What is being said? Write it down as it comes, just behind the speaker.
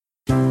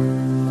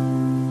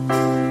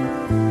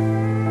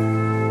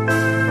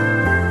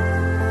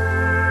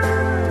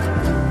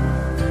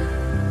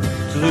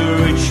To the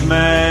rich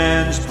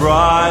man's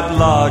bright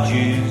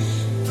lodges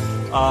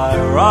I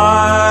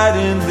ride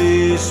in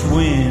this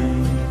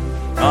wind.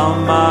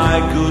 On my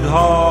good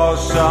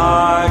horse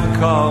I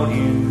call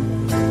you,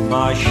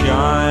 my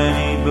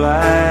shiny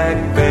black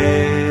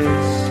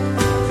bears.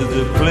 To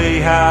the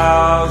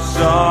playhouse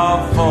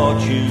of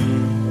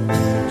fortune,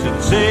 to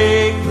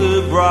take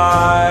the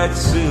bright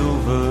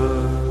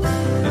silver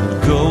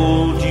and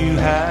gold you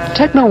have.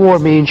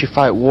 Technowar means you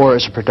fight war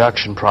as a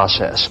production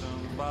process.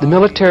 The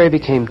military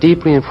became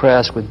deeply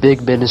impressed with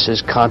big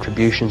business's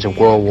contributions in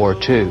World War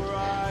II.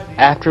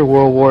 After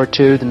World War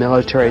II, the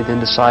military then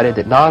decided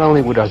that not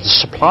only would the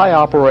supply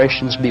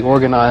operations be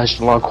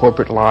organized along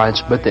corporate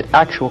lines, but that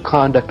actual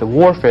conduct of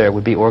warfare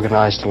would be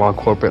organized along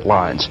corporate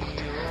lines.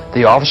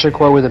 The officer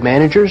corps were the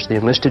managers, the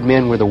enlisted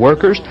men were the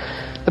workers.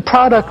 The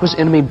product was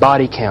enemy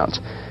body count.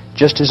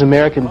 Just as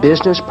American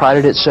business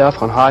prided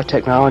itself on high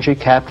technology,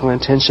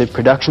 capital-intensive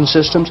production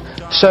systems,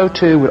 so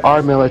too would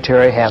our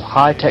military have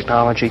high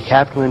technology,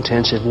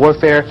 capital-intensive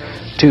warfare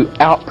to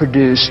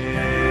outproduce.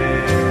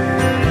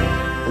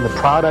 And the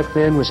product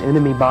then was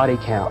enemy body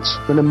counts.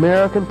 From an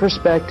American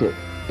perspective,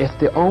 if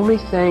the only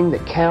thing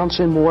that counts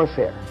in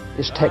warfare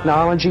is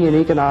technology and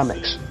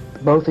economics,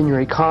 both in your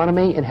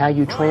economy and how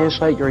you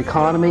translate your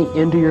economy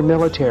into your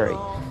military,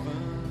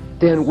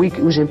 then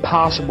it was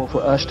impossible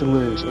for us to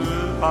lose.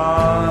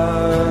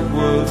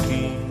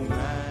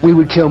 We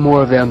would kill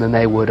more of them than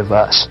they would of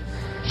us.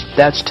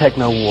 That's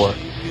Technowar.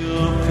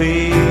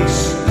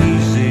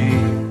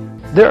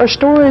 There are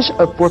stories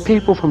of where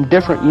people from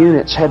different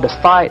units had to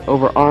fight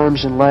over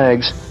arms and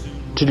legs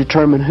to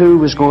determine who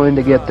was going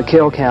to get the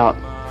kill count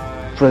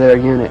for their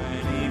unit.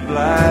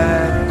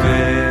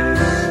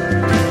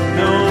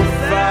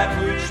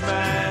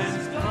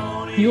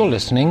 You're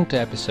listening to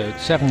episode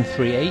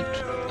 738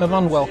 of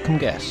Unwelcome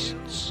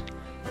Guests,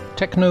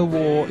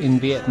 Technowar in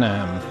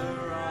Vietnam,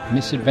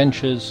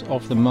 Misadventures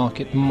of the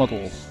Market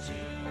Model.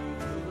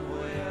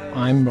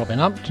 I'm Robin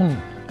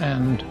Upton,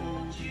 and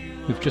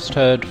we've just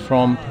heard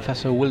from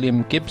Professor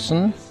William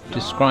Gibson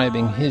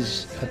describing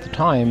his, at the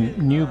time,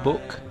 new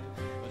book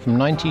from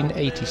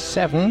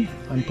 1987.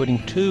 I'm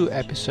putting 2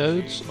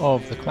 episodes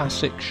of the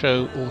classic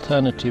show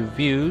Alternative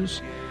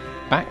Views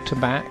back to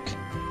back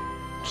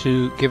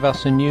to give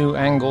us a new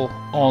angle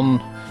on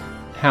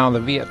how the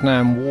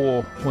Vietnam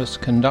War was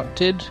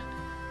conducted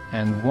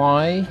and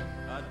why,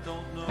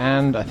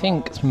 and I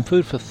think some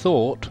food for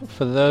thought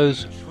for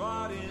those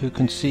who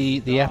can see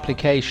the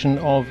application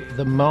of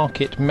the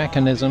market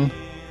mechanism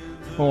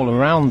all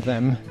around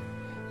them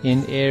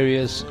in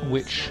areas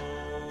which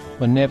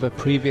were never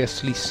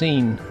previously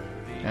seen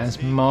as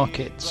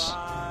markets.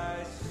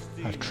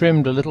 I've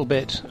trimmed a little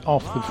bit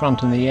off the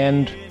front and the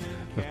end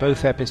of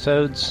both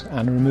episodes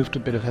and removed a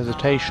bit of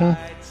hesitation,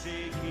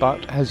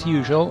 but as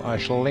usual I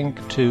shall link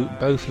to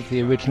both of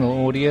the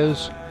original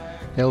audios.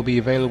 They'll be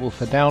available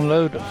for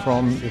download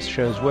from this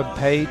show's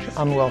webpage,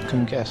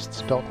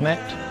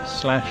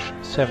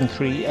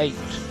 unwelcomeguests.net/738.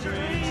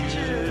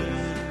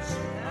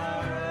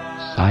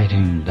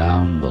 Sighting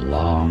down the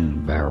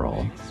long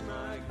barrel,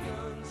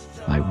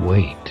 I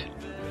wait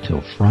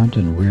till front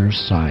and rear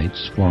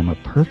sights form a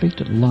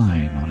perfect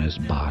line on his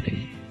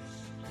body,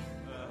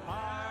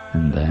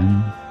 and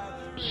then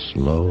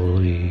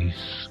slowly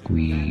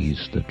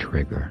squeeze the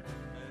trigger.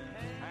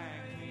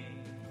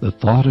 The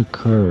thought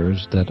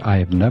occurs that I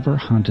have never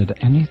hunted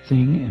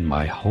anything in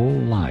my whole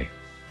life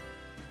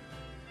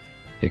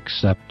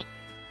except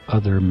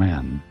other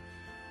men.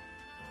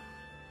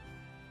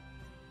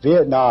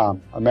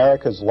 Vietnam,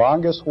 America's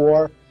longest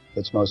war,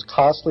 its most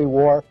costly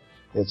war,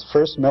 its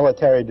first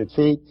military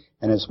defeat,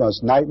 and its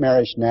most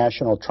nightmarish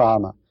national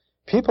trauma.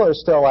 People are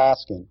still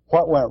asking,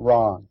 what went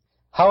wrong?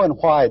 How and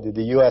why did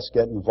the U.S.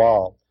 get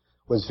involved?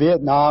 Was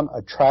Vietnam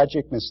a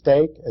tragic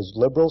mistake, as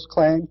liberals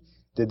claim?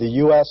 Did the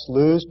U.S.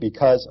 lose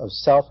because of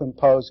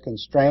self-imposed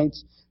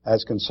constraints,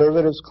 as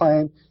conservatives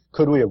claim?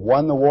 Could we have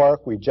won the war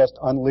if we just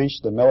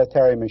unleashed the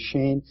military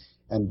machine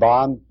and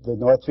bombed the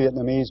North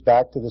Vietnamese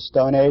back to the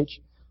Stone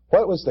Age?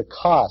 What was the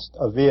cost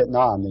of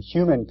Vietnam, the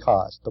human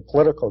cost, the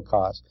political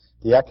cost,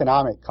 the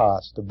economic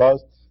cost to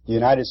both the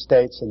United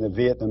States and the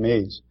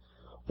Vietnamese?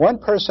 One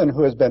person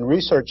who has been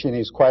researching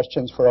these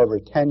questions for over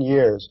 10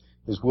 years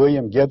is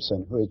William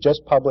Gibson, who has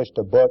just published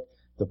a book,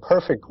 The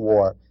Perfect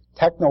War,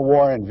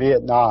 Technowar in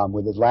Vietnam,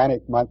 with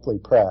Atlantic Monthly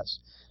Press.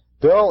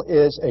 Bill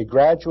is a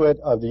graduate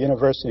of the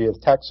University of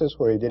Texas,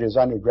 where he did his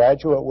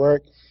undergraduate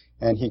work,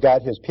 and he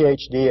got his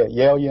PhD at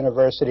Yale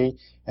University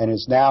and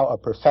is now a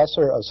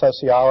professor of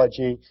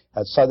sociology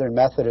at Southern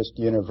Methodist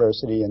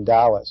University in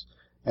Dallas.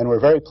 And we're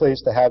very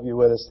pleased to have you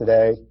with us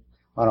today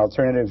on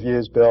Alternative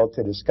Views, Bill,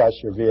 to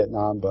discuss your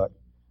Vietnam book.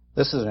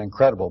 This is an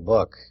incredible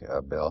book,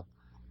 Bill.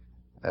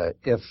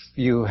 If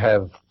you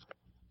have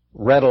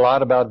read a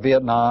lot about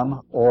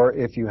Vietnam, or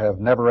if you have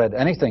never read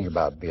anything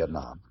about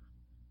Vietnam,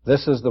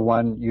 this is the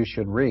one you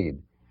should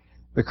read,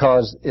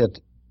 because it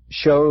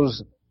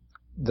shows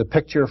the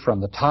picture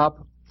from the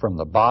top, from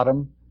the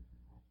bottom,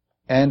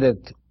 and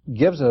it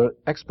gives an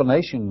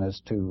explanation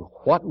as to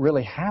what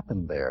really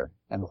happened there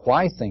and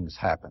why things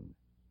happened.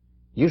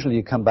 Usually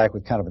you come back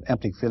with kind of an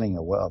empty feeling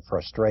of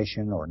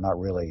frustration or not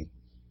really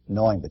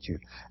knowing, but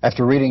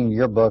after reading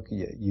your book,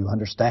 you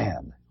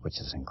understand, which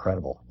is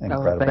incredible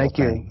thank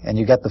thing. you. And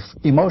you get the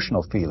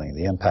emotional feeling,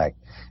 the impact,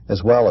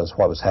 as well as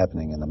what was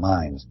happening in the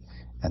mines.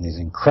 And these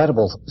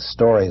incredible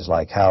stories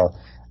like how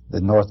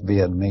the North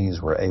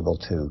Vietnamese were able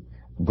to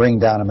bring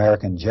down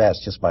American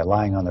jets just by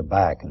lying on their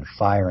back and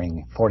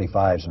firing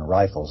 45s and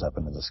rifles up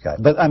into the sky.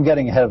 But I'm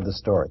getting ahead of the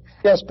story.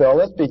 Yes, Bill,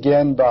 let's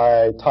begin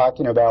by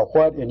talking about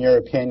what, in your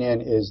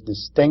opinion, is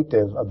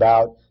distinctive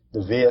about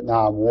the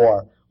Vietnam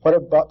War.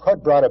 What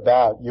brought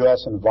about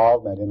U.S.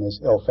 involvement in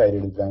this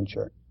ill-fated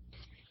adventure?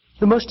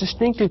 The most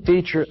distinctive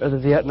feature of the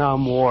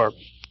Vietnam War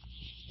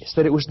is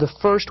that it was the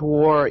first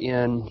war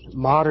in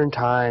modern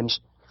times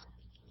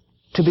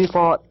to be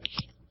fought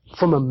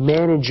from a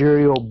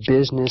managerial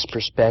business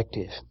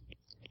perspective.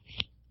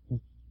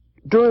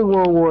 During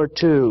World War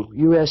II,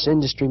 U.S.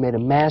 industry made a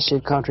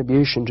massive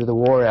contribution to the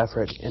war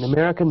effort, and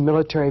American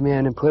military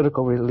men and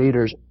political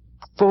leaders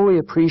fully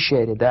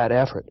appreciated that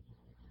effort.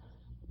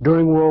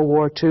 During World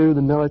War II,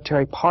 the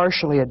military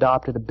partially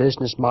adopted a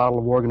business model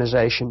of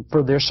organization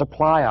for their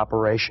supply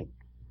operation.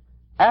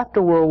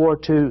 After World War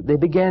II, they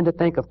began to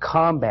think of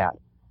combat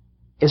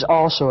as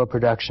also a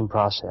production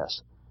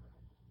process.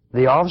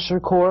 The officer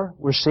corps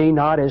were seen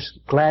not as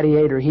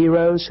gladiator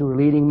heroes who were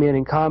leading men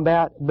in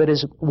combat, but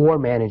as war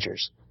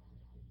managers.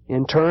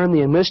 In turn,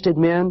 the enlisted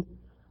men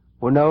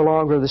were no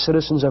longer the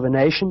citizens of a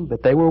nation,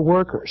 but they were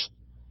workers.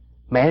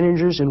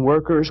 Managers and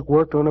workers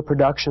worked on a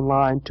production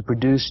line to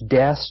produce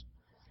deaths,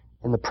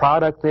 and the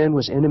product then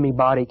was enemy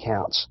body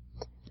counts.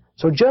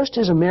 So just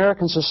as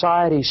American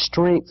society's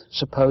strength,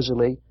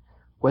 supposedly,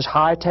 was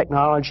high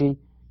technology,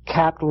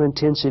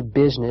 capital-intensive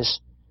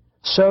business,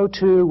 so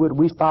too would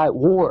we fight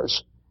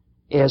wars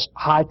as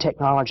high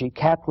technology,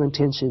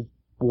 capital-intensive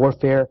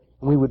warfare,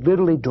 and we would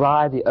literally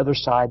drive the other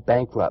side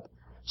bankrupt.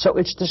 So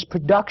it's this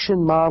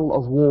production model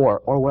of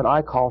war, or what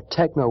I call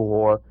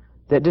Technowar,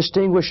 that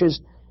distinguishes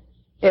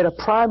at a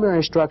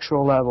primary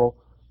structural level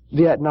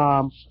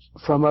Vietnam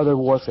from other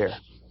warfare.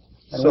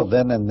 So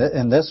then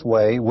in this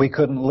way, we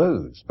couldn't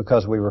lose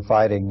because we were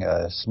fighting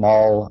a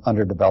small,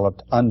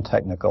 underdeveloped,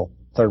 untechnical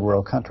third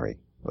world country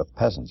with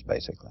peasants,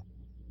 basically.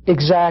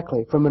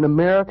 Exactly. From an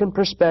American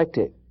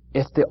perspective,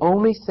 if the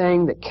only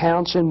thing that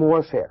counts in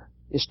warfare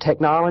is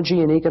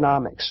technology and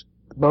economics,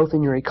 both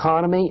in your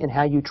economy and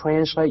how you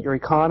translate your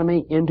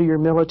economy into your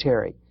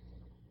military,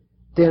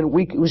 then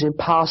it was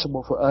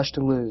impossible for us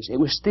to lose. It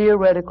was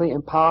theoretically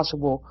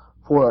impossible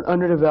for an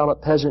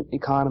underdeveloped peasant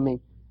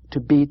economy to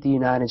beat the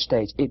United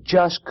States. It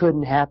just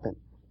couldn't happen.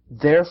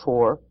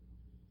 Therefore,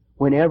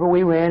 whenever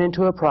we ran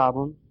into a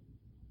problem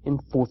in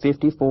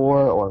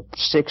 54 or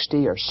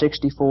 60 or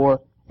 64,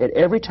 at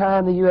every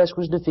time the U.S.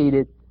 was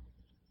defeated,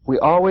 we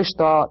always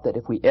thought that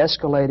if we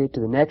escalated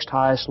to the next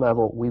highest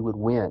level, we would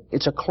win.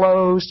 It's a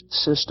closed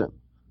system.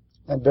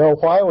 And Bill,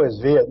 why was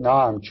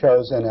Vietnam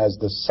chosen as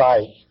the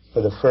site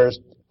for the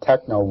first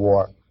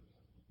Technowar?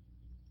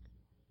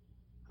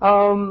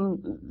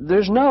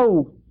 There's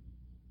no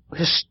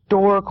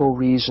historical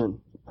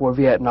reason for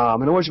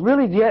Vietnam. In other words,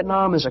 really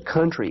Vietnam as a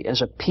country,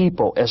 as a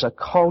people, as a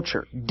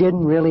culture,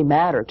 didn't really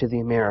matter to the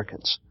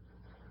Americans.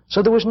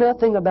 So there was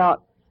nothing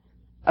about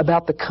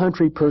the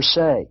country per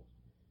se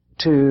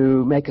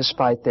to make us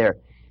fight there.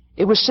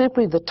 It was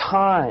simply the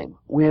time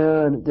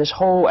when this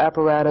whole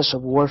apparatus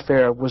of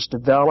warfare was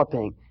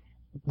developing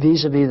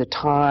vis-a-vis the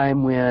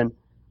time when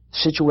the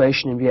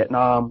situation in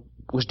Vietnam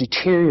was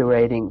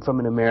deteriorating from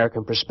an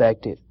American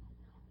perspective.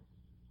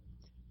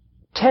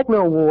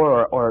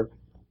 Technowar, or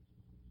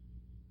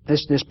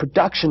this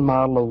production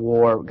model of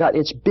war, got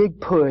its big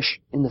push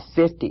in the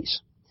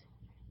 50s.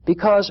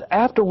 Because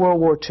after World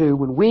War II,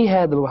 when we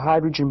had the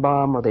hydrogen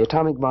bomb or the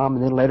atomic bomb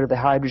and then later the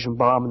hydrogen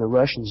bomb and the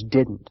Russians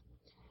didn't,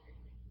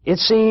 it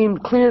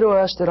seemed clear to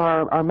us that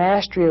our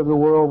mastery of the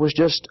world was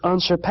just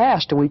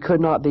unsurpassed and we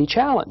could not be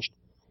challenged.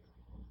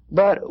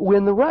 But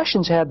when the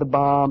Russians had the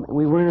bomb and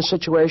we were in a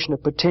situation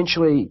of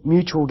potentially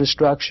mutual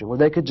destruction where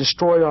they could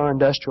destroy our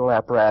industrial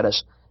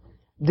apparatus,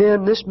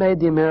 then this made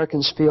the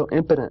Americans feel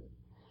impotent.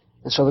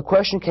 And so the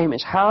question came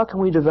is, how can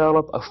we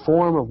develop a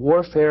form of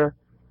warfare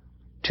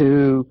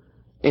and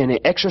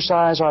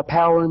exercise our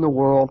power in the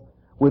world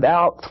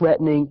without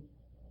threatening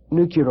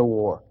nuclear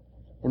war?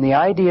 And the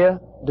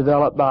idea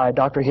developed by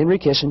Dr. Henry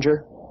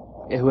Kissinger,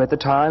 who at the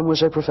time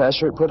was a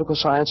professor at political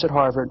science at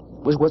Harvard,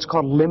 was what's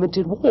called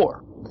limited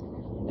war.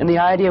 And the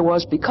idea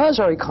was, because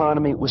our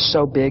economy was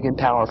so big and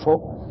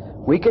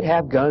powerful, we could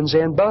have guns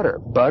and butter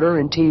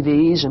and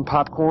TVs and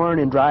popcorn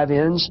and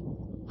drive-ins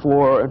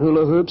and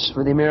hula hoops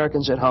for the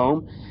Americans at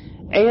home,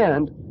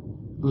 and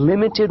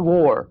limited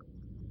war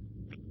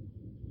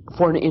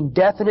for an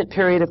indefinite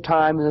period of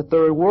time in the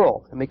third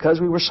world. And because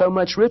we were so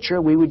much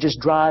richer, we would just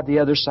drive the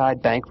other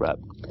side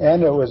bankrupt.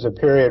 And it was a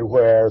period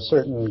where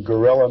certain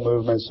guerrilla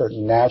movements,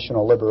 certain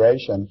national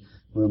liberation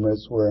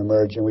movements were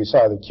emerging. We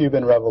saw the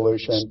Cuban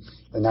Revolution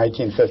in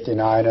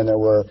 1959, and there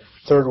were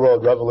Third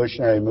World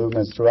revolutionary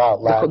movements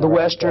throughout Latin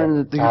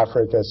America,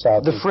 Africa,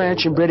 South the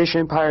French and British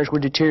empires were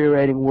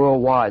deteriorating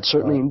worldwide.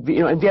 Certainly,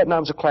 and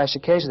Vietnam's a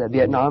classic case of that.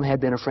 Vietnam had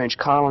been a French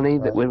colony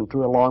that went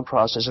through a long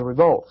process of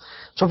revolt.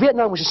 So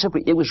Vietnam was just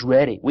simply, it was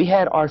ready. We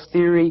had our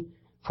theory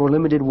for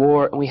limited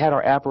war, and we had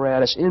our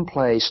apparatus in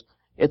place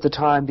at the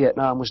time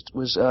Vietnam was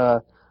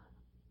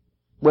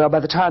by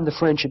the time the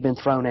French had been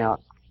thrown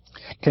out.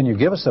 Can you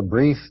give us a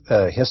brief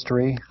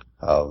history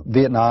of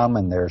Vietnam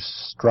and their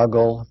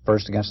struggle,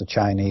 first against the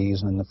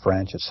Chinese and then the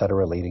French,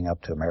 etc., leading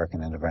up to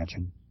American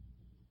intervention?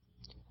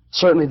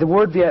 Certainly. The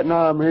word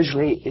Vietnam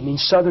originally, it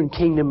means Southern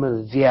Kingdom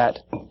of Viet,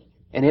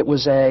 and it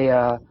was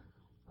a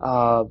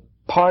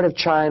part of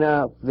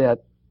China that,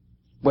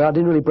 well,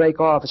 didn't really break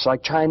off. It's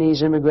like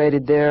Chinese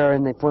immigrated there,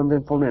 and they formed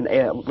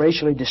a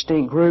racially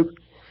distinct group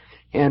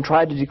and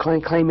tried to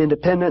claim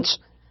independence.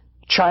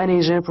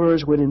 Chinese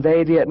emperors would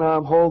invade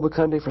Vietnam, hold the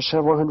country for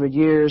several hundred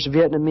years.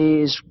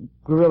 Vietnamese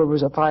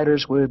guerrilla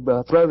fighters would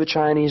throw the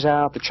Chinese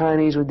out. The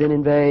Chinese would then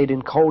invade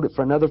and hold it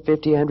for another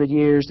 50, 100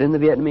 years. Then the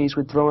Vietnamese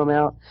would throw them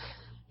out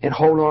and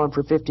hold on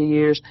for 50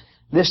 years.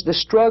 This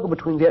struggle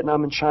between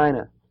Vietnam and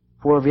China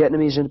for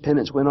Vietnamese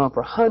independence went on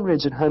for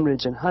hundreds and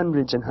hundreds and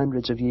hundreds and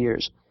hundreds of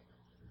years.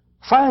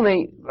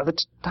 Finally, by the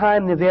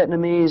time the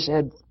Vietnamese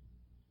had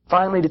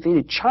finally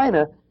defeated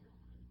China,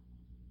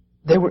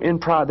 they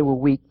were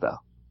weak, though.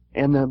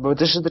 But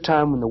this is the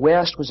time when the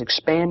West was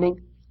expanding,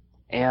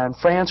 and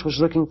France was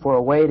looking for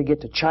a way to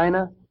get to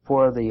China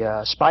for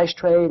the spice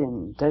trade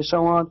and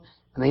so on,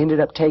 and they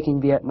ended up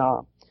taking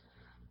Vietnam.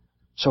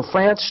 So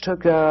France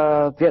took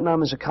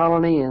Vietnam as a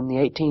colony in the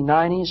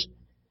 1890s.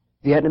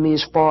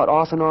 Vietnamese fought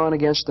off and on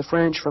against the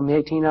French from the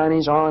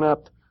 1890s on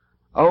up.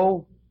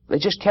 They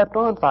just kept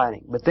on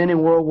fighting. But then in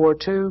World War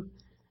II,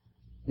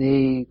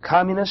 the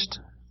communists,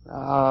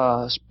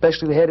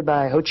 especially headed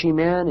by Ho Chi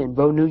Minh and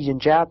Vo Nguyen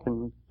Giap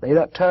and Lê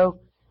Đức Thọ,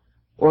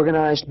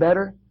 organized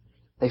better.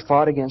 They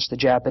fought against the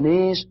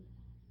Japanese,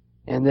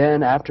 and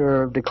then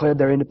after declared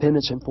their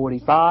independence in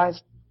 1945,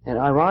 and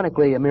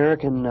ironically,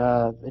 American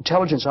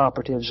intelligence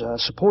operatives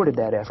supported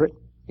that effort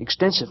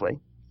extensively.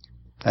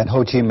 And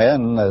Ho Chi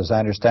Minh, as I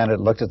understand it,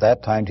 looked at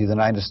that time to the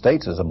United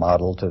States as a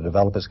model to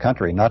develop his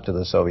country, not to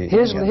the Soviet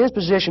Union. His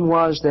position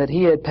was that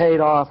he had paid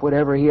off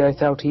whatever he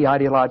felt he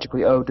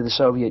ideologically owed to the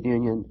Soviet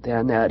Union,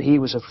 and that he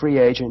was a free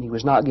agent, he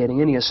was not getting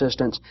any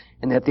assistance,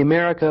 and that the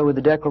America, with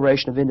the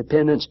Declaration of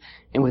Independence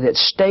and with its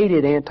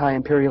stated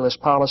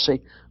anti-imperialist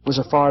policy, was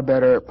a far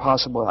better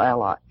possible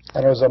ally.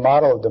 And it was a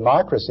model of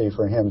democracy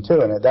for him,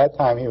 too, and at that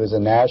time he was a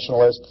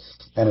nationalist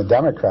and a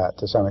Democrat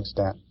to some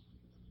extent.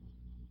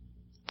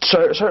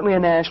 Certainly a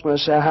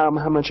nationalist. How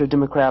much a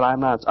Democrat?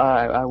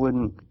 I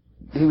wouldn't.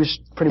 He was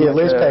pretty much.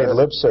 He at least paid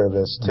lip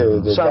service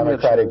to the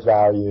democratic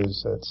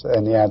values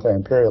and the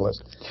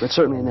anti-imperialist. But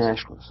certainly a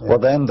nationalist. Yeah. Well,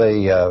 then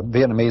the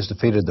Vietnamese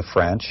defeated the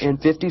French in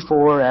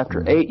 '54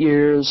 after 8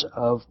 years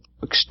of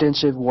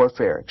extensive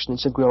warfare,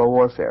 extensive guerrilla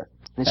warfare.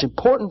 And it's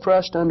important for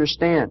us to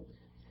understand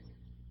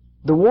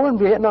the war in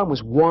Vietnam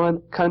was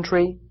one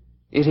country.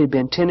 It had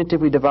been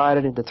tentatively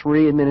divided into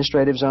 3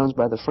 administrative zones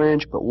by the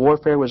French, but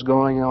warfare was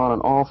going on in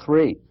all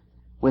 3.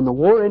 When the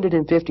war ended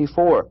in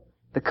 '54,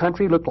 the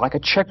country looked like a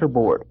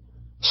checkerboard.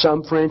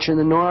 Some French in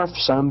the north,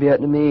 some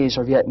Vietnamese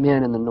or Viet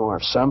Minh in the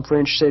north. Some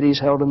French cities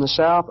held in the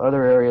south,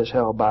 other areas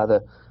held by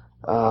the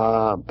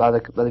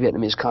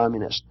Vietnamese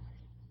communists.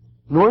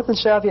 North and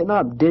South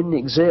Vietnam didn't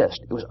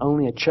exist. It was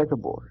only a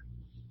checkerboard.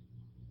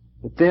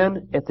 But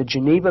then, at the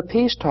Geneva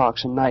peace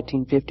talks in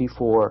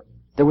 1954,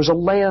 there was a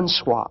land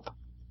swap.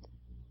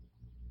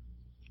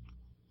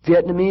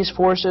 Vietnamese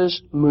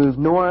forces moved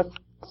north.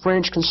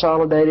 French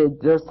consolidated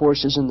their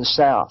forces in the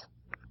south.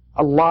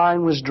 A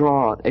line was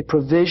drawn, a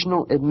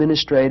provisional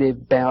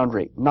administrative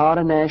boundary, not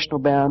a national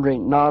boundary,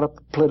 not a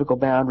political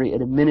boundary,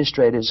 an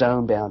administrative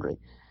zone boundary.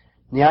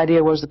 And the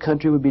idea was the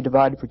country would be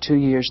divided for 2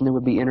 years and there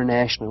would be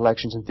international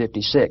elections in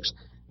 '56.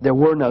 There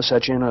were no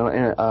such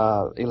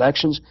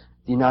elections.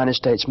 The United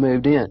States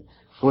moved in.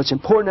 What's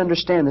important to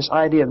understand, this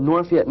idea of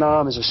North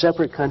Vietnam as a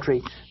separate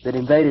country that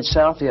invaded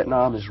South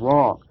Vietnam is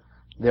wrong.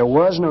 There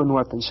was no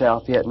North and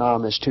South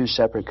Vietnam as 2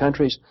 separate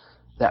countries.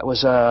 That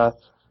was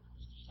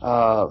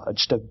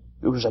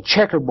it was a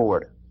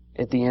checkerboard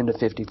at the end of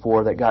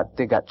 '54 that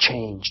got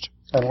changed.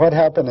 And what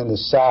happened in the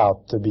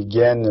South to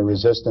begin the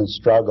resistance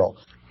struggle?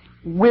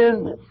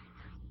 In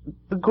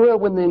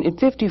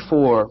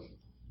 '54,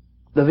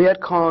 the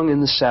Viet Cong in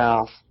the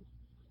South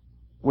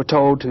were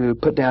told to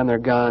put down their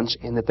guns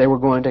and that they were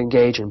going to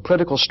engage in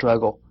political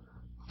struggle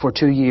for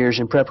 2 years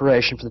in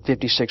preparation for the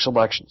 '56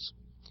 elections.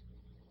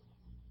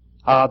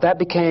 That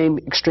became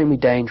extremely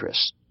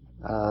dangerous.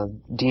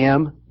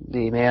 Diem,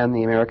 the man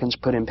the Americans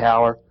put in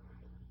power,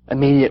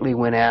 immediately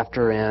went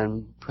after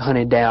and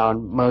hunted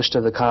down most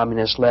of the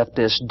communists,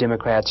 leftists,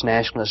 Democrats,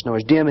 nationalists. In other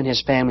words, Diem and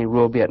his family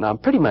ruled Vietnam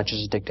pretty much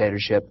as a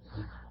dictatorship.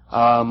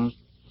 And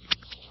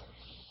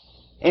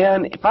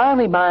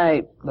finally,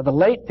 by the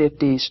late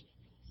 '50s,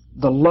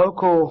 the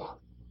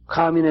local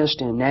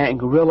communist and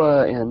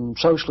guerrilla and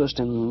socialist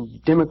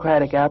and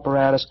democratic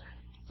apparatus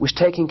was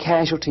taking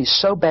casualties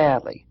so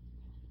badly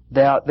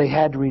that they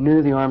had to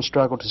renew the armed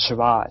struggle to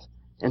survive.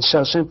 And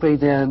so simply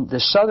then the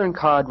southern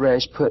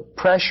cadres put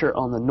pressure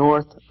on the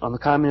North, on the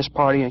Communist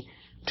Party,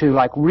 to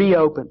like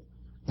reopen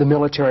the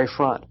military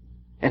front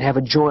and have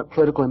a joint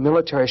political and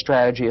military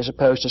strategy as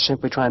opposed to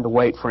simply trying to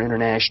wait for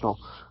international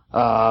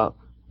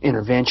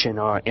intervention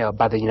or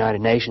by the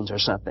United Nations or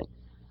something.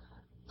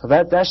 So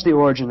that's the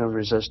origin of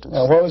resistance.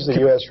 Now, what was the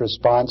U.S.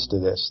 response to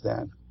this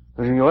then?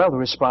 Well, the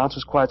response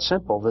was quite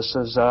simple. This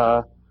is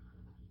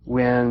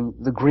when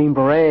the Green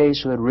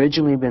Berets, who had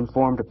originally been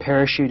formed to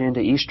parachute into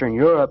Eastern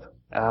Europe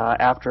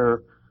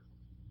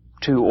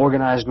to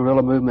organize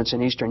guerrilla movements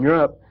in Eastern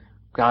Europe,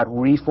 got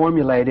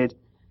reformulated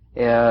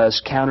as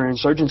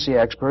counterinsurgency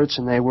experts,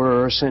 and they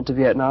were sent to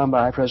Vietnam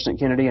by President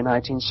Kennedy in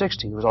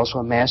 1960. There was also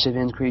a massive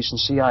increase in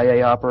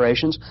CIA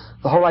operations.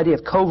 The whole idea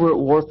of covert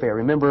warfare,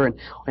 remember,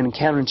 in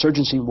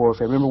counterinsurgency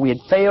warfare, remember we had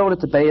failed at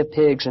the Bay of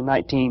Pigs in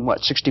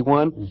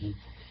 1961? Mm-hmm.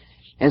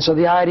 And so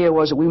the idea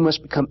was that we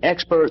must become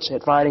experts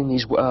at fighting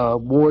these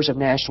wars of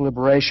national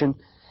liberation,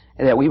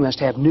 and that we must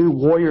have new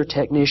warrior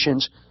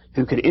technicians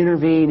who could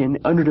intervene in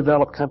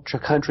underdeveloped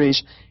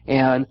countries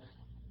and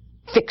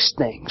fix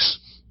things.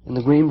 And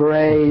the Green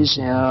Berets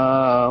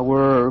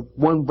were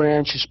one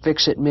branch as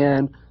fix-it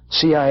men,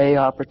 CIA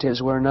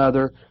operatives were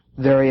another,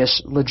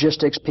 various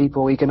logistics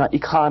people,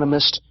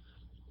 economists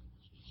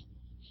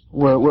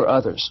were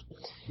others.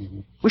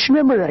 Mm-hmm. We should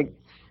remember that.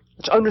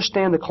 Let's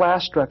understand the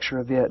class structure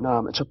of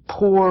Vietnam. It's a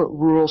poor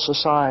rural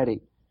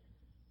society.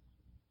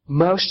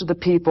 Most of the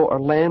people are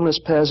landless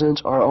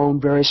peasants or own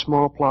very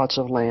small plots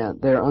of land.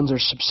 They're under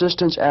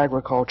subsistence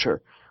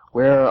agriculture,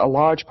 where a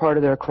large part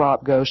of their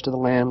crop goes to the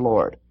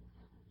landlord.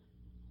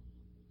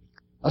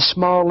 A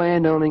small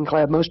landowning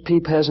class. Most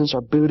peasants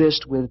are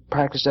Buddhist with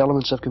practiced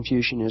elements of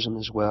Confucianism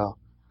as well.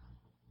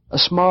 A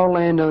small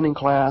landowning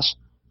class,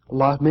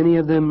 many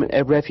of them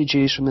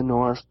refugees from the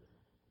north,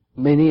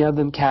 many of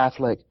them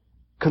Catholic,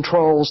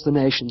 controls the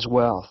nation's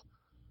wealth.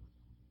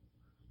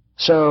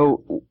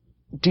 So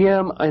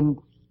Diem and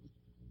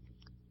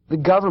the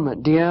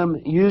government,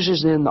 Diem,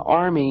 uses then the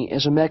army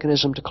as a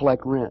mechanism to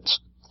collect rents.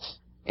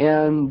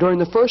 And during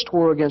the first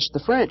war against the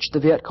French, the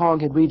Viet Cong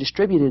had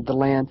redistributed the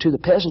land to the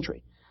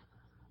peasantry.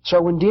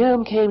 So when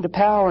Diem came to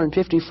power in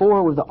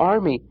 1954 with the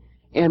army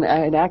and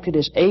acted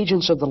as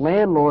agents of the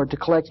landlord to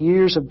collect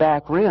years of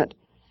back rent,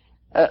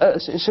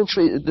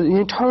 essentially the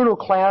internal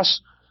class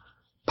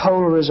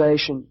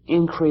polarization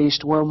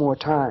increased one more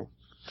time.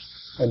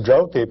 And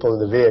drove people of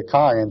the Viet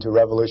Cong into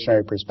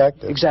revolutionary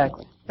perspectives.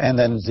 Exactly. And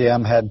then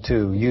Diem had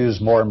to use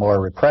more and more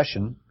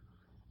repression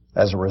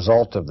as a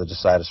result of the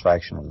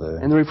dissatisfaction of the...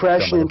 And the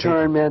repression in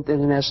turn meant,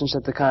 in essence,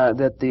 that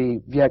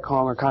the Viet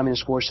Cong or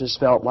communist forces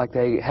felt like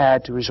they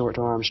had to resort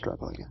to armed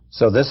struggle again.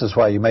 So this is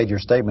why you made your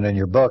statement in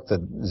your book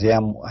that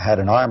Diem had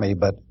an army,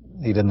 but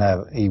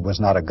he was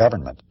not a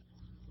government.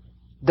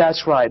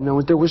 That's right.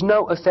 No, there was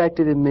no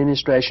effective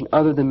administration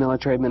other than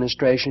military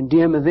administration.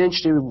 Diem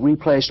eventually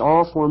replaced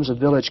all forms of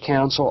village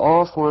council,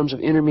 all forms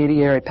of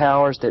intermediary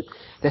powers that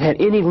had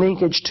any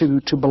linkage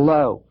to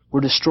below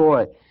were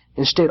destroyed.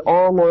 Instead,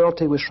 all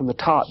loyalty was from the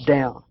top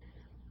down.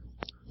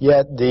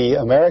 Yet the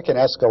American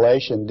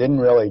escalation didn't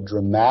really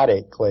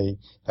dramatically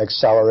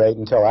accelerate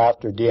until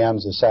after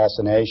Diem's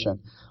assassination.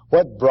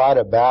 What brought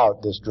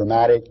about this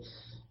dramatic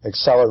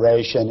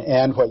acceleration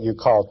and what you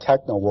call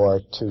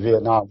Technowar to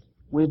Vietnam?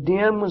 When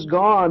Diem was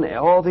gone,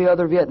 all the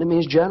other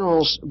Vietnamese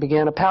generals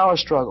began a power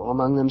struggle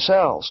among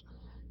themselves.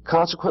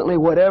 Consequently,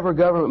 whatever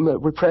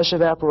government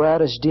repressive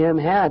apparatus Diem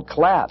had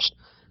collapsed.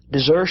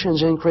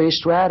 Desertions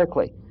increased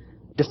radically.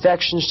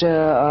 Defections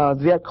to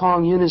Viet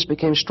Cong units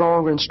became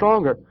stronger and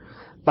stronger.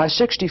 By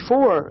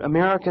 1964,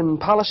 American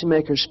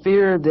policymakers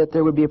feared that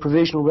there would be a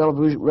provisional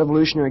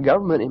revolutionary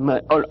government,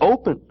 an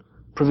open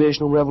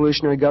provisional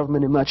revolutionary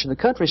government in much of the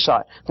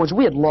countryside, which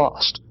we had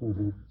lost.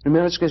 Mm-hmm.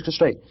 Remember, let's get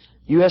straight.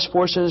 U.S.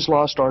 forces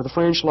lost, or the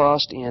French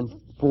lost in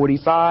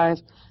 1945.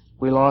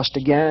 We lost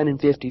again in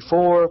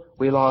 1954.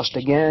 We lost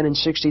again in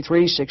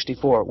 1963,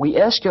 1964. We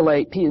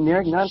escalate. The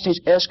United States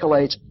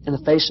escalates in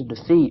the face of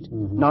defeat,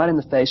 mm-hmm. not in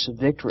the face of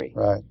victory.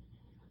 Right.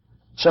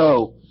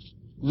 So,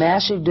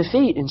 massive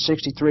defeat in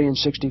 1963 and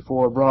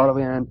 1964 brought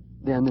in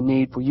then the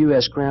need for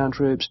U.S. ground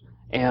troops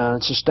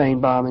and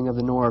sustained bombing of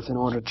the North in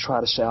order to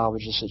try to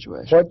salvage the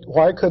situation.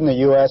 Why couldn't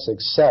the U.S.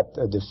 accept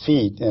a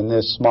defeat in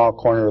this small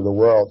corner of the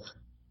world?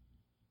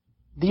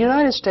 The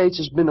United States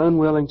has been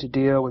unwilling to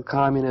deal with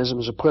communism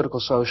as a political,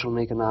 social, and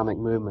economic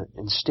movement.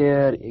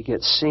 Instead, it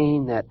gets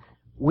seen that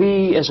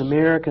we as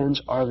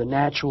Americans are the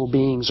natural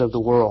beings of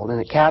the world, and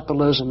that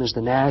capitalism is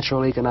the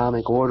natural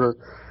economic order,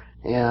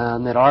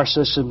 and that our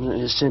system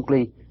is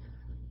simply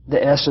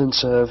the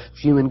essence of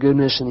human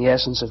goodness and the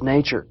essence of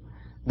nature.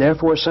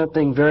 Therefore,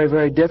 something very,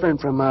 very different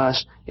from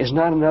us is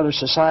not another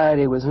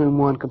society with whom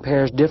one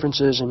compares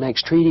differences and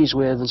makes treaties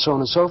with and so on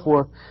and so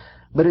forth,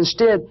 but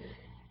instead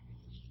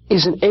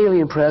is an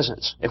alien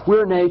presence. If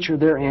we're nature,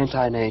 they're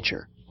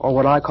anti-nature, or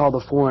what I call the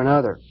foreign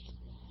other.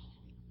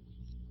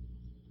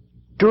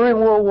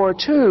 During World War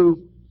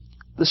II,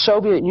 the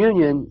Soviet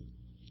Union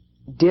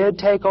did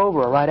take over,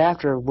 right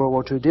after World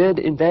War II, did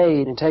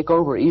invade and take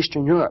over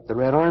Eastern Europe. The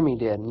Red Army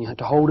did, and you had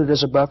to hold it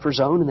as a buffer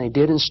zone, and they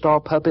did install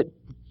puppet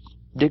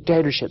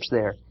dictatorships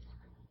there.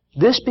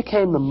 This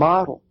became the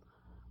model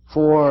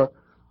for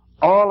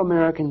all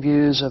American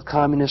views of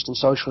communist and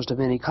socialist of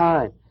any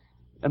kind.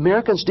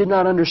 Americans did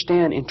not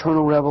understand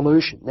internal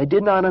revolution. They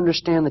did not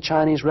understand the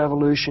Chinese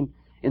Revolution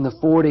in the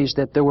 40s,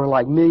 that there were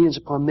like millions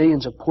upon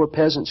millions of poor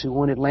peasants who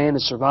wanted land to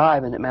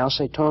survive, and that Mao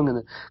Zedong and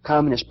the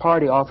Communist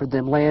Party offered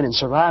them land and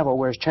survival,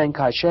 whereas Chiang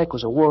Kai-shek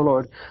was a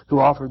warlord who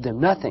offered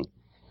them nothing.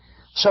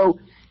 So,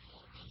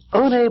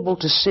 unable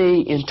to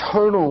see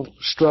internal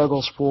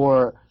struggles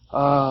for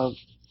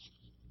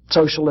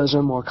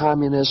socialism or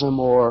communism,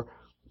 or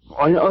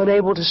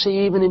unable to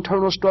see even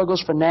internal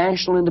struggles for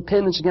national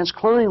independence against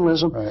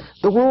colonialism, right.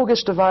 The world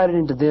gets divided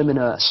into them and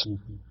us.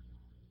 Mm-hmm.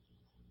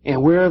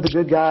 And we're the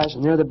good guys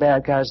and they're the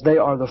bad guys. They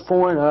are the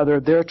foreign other.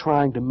 They're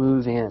trying to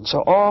move in.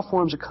 So all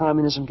forms of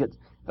communism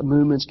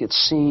movements get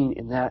seen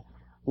in that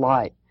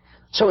light.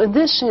 So in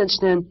this sense,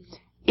 then,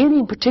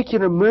 any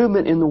particular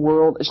movement in the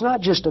world is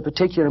not just a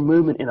particular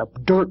movement in a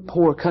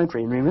dirt-poor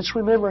country. I mean, let's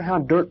remember how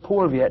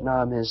dirt-poor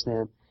Vietnam is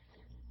then.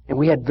 And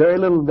we had very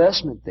little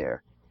investment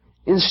there.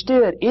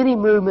 Instead, any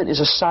movement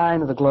is a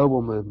sign of the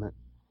global movement.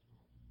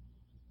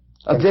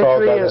 A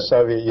victory,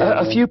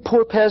 a few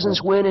poor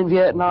peasants win in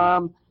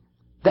Vietnam.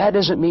 That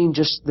doesn't mean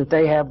just that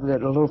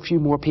that a little few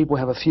more people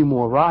have a few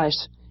more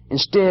rights.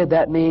 Instead,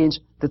 that means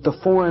that the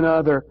foreign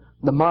other,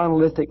 the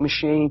monolithic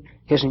machine,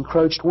 has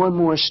encroached one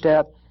more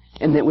step,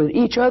 and that with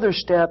each other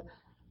step,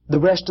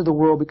 the rest of the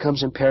world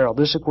becomes in peril.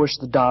 This, of course, is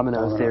the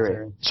domino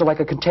theory. So like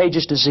a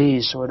contagious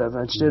disease, sort of,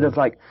 instead of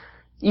like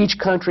each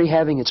country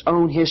having its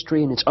own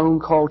history and its own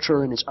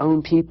culture and its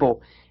own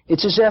people.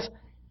 It's as if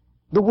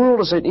the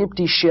world is an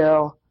empty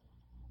shell,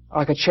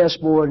 like a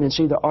chessboard, and it's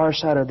either our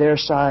side or their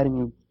side,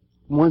 and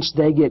once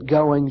they get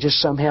going, just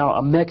somehow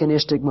a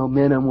mechanistic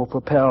momentum will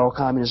propel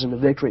communism to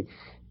victory.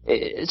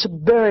 It's a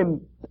very,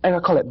 I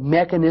call it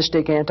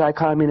mechanistic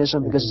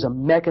anti-communism, because it's a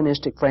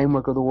mechanistic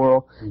framework of the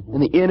world, and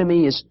the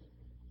enemy is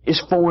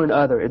foreign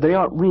other. They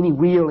aren't really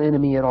real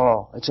enemy at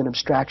all. It's an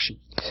abstraction.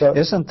 So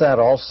isn't that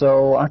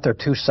also, aren't there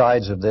two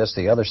sides of this?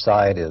 The other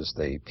side is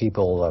the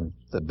people,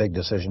 the big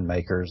decision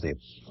makers, the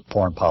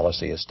foreign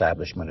policy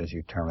establishment, as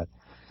you term it,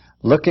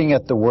 looking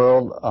at the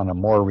world on a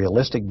more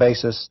realistic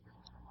basis.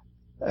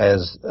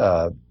 As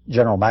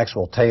General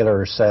Maxwell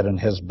Taylor said in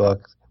his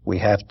book, we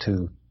have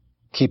to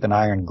keep an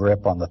iron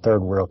grip on the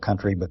third world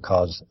country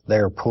because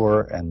they're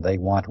poor and they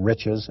want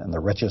riches, and the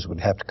riches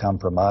would have to come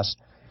from us.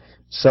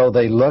 So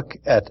they look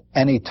at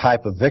any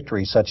type of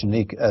victory, such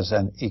as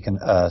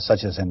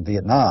in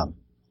Vietnam,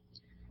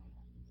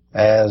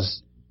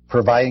 as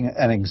providing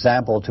an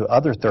example to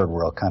other third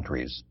world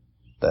countries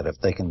that if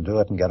they can do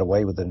it and get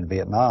away with it in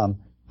Vietnam,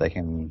 they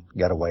can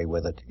get away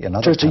with it in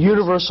other countries. So it's a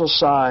universal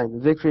sign. The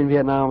victory in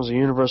Vietnam was a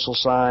universal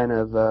sign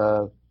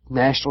of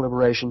national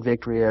liberation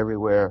victory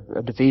everywhere.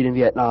 A defeat in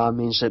Vietnam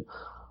means that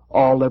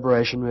all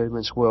liberation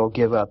movements will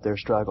give up their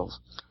struggles.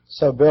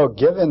 So, Bill,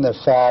 given the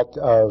fact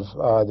of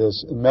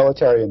this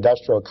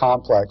military-industrial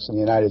complex in the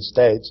United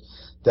States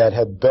that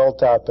had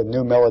built up a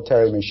new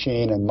military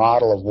machine and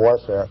model of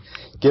warfare,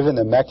 given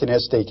the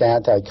mechanistic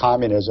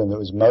anti-communism that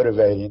was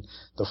motivating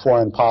the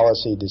foreign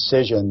policy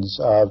decisions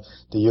of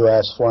the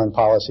U.S. foreign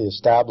policy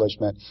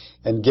establishment,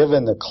 and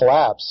given the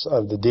collapse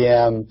of the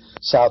Diem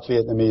South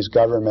Vietnamese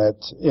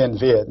government in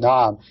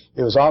Vietnam,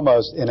 it was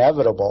almost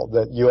inevitable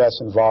that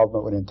U.S.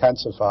 involvement would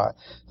intensify,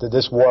 that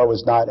this war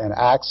was not an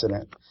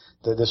accident,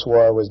 that this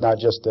war was not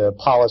just a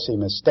policy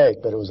mistake,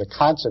 but it was a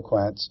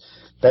consequence,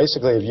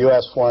 basically, of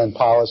U.S. foreign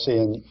policy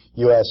and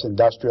U.S.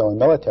 industrial and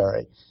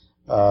military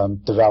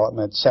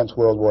development since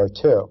World War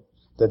II.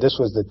 That this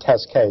was the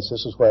test case.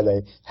 This is where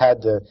they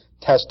had to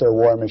test their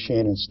war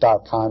machine and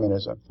stop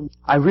communism.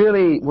 I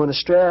really want to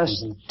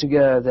stress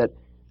together that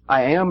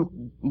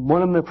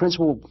one of the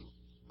principal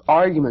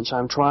arguments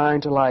I'm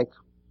trying to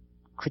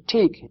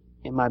critique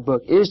in my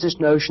book is this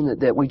notion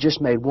that we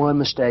just made one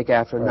mistake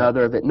after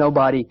another, that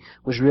nobody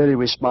was really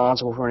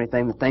responsible for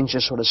anything, that things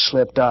just sort of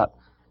slipped up.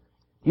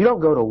 You don't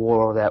go to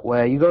war that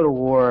way. You go to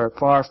war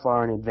far,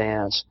 far in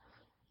advance.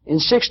 In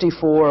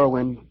 '64,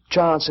 when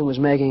Johnson was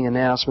making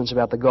announcements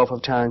about the Gulf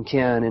of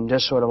Tonkin and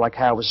just sort of like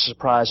how it was a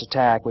surprise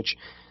attack, which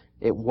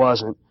it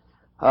wasn't,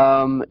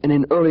 and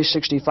in early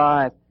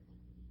 '65,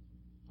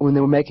 when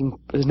they were making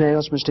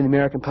announcements to the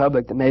American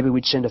public that maybe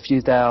we'd send a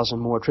few thousand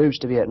more troops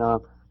to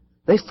Vietnam,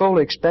 they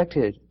fully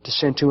expected to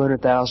send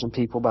 200,000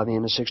 people by the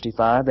end of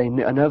 '65,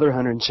 another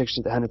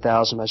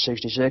 100,000 by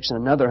 '66,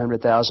 and another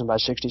 100,000 by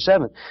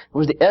 '67.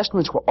 The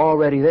estimates were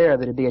already there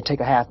that it'd take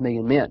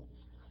 500,000 men.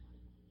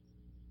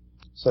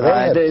 So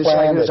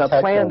it was a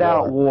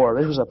planned-out war.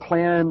 This was a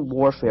planned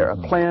warfare, a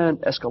planned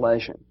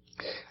escalation.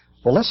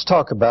 Well, let's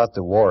talk about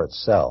the war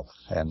itself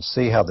and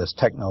see how this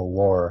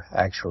techno-war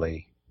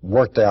actually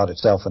worked out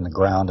itself in the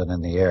ground and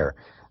in the air.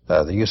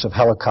 The use of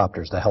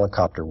helicopters, the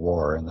helicopter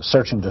war, and the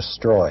search and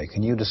destroy.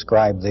 Can you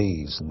describe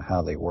these and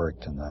how they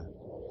worked in that?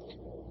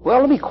 Well,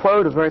 let me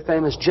quote a very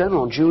famous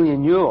general,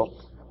 Julian Ewell.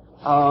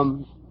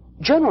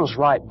 Generals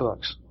write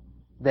books.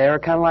 They're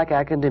kind of like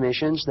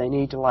academicians. They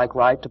need to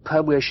write to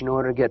publish in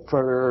order to get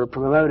further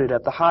promoted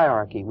up the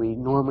hierarchy. We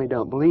normally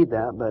don't believe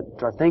that,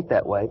 or think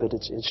that way, but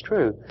it's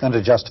true. And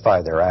to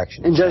justify their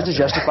actions. And just to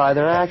justify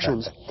their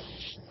actions.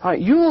 All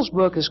right, Ewell's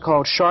book is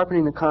called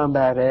Sharpening the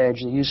Combat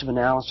Edge, the Use of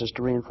Analysis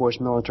to Reinforce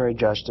Military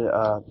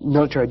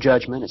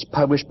Judgment. It's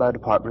published by the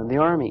Department of the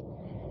Army.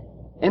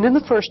 And in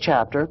the first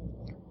chapter,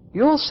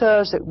 Ewell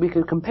says that we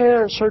could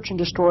compare search and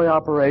destroy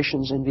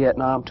operations in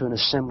Vietnam to an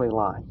assembly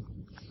line.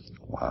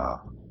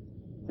 Wow.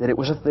 That it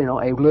was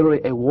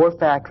literally a war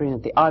factory, and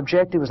that the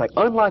objective was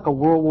unlike a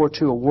World War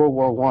II or World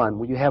War I,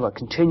 where you have a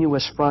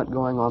continuous front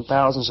going on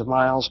thousands of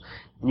miles,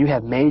 and you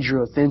have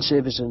major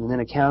offensives and then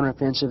a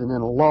counteroffensive and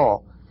then a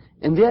lull.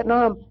 In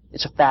Vietnam,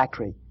 it's a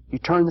factory. You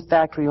turn the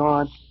factory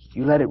on,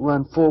 you let it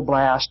run full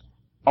blast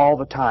all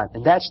the time.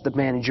 And that's the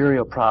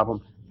managerial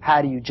problem.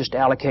 How do you just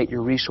allocate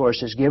your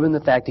resources given the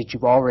fact that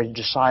you've already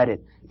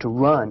decided to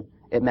run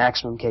at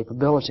maximum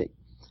capability?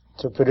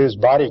 To produce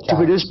body counts. To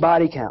produce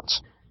body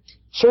counts.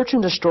 Search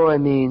and destroy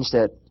means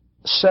that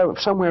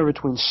somewhere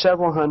between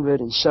several hundred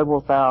and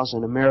several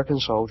thousand American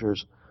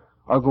soldiers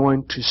are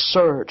going to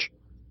search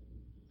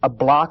a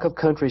block of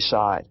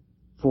countryside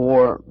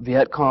for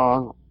Viet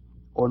Cong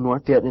or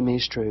North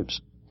Vietnamese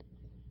troops.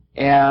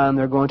 And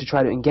they're going to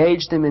try to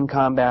engage them in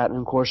combat and,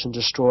 of course, and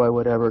destroy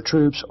whatever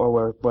troops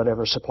or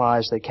whatever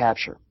supplies they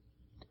capture.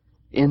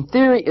 In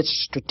theory,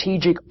 it's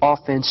strategic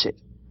offensive,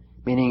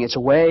 meaning it's a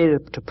way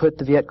to put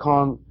the Viet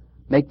Cong,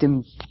 make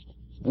them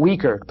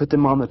weaker,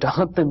 to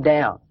hunt them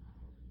down.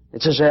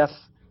 It's as if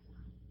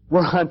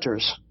we're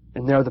hunters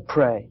and they're the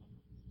prey.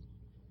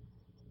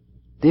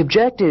 The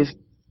objective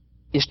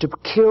is to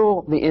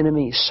kill the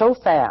enemy so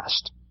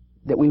fast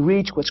that we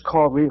reach what's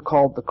called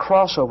the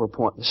crossover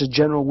point. This is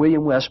General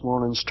William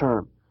Westmoreland's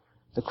term.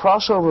 The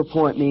crossover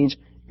point means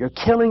you're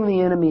killing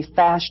the enemy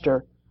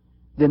faster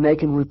than they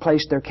can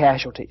replace their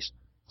casualties.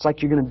 It's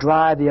like you're going to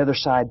drive the other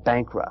side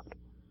bankrupt.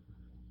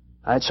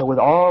 All right, so with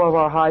all of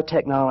our high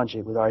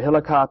technology, with our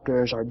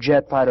helicopters, our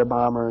jet fighter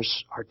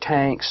bombers, our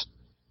tanks,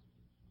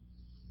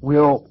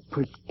 we'll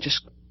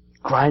just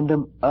grind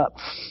them up.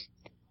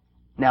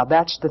 Now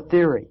that's the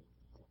theory.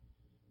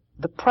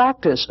 The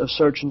practice of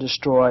search and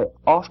destroy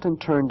often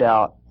turned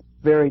out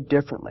very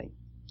differently.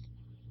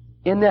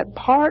 In that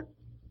part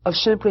of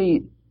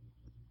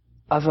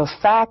a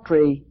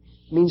factory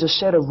means a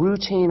set of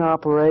routine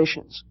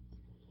operations.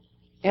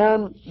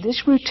 And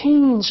these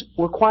routines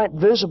were quite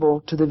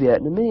visible to the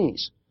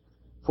Vietnamese.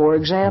 For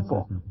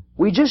example,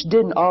 we just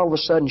didn't all of a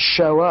sudden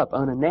show up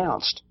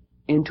unannounced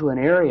into an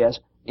area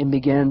and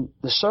begin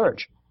the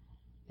search.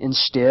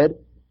 Instead,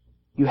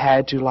 you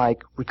had to,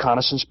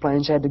 reconnaissance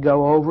planes had to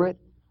go over it.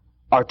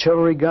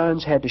 Artillery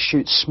guns had to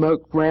shoot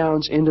smoke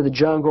rounds into the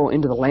jungle,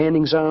 into the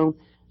landing zone,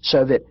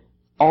 so that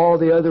all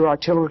the other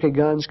artillery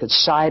guns could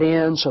sight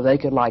in so they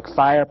could,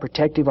 fire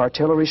protective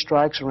artillery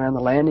strikes around the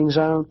landing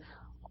zone.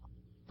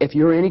 If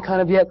you're any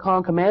kind of Viet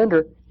Cong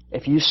commander,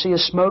 if you see a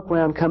smoke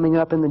round coming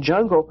up in the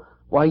jungle,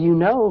 well, you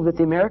know that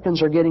the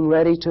Americans are getting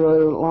ready to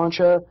launch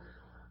a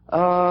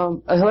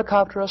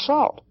helicopter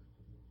assault.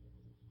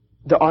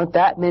 There aren't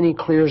that many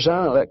clear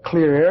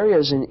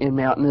areas in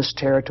mountainous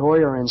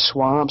territory or in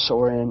swamps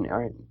or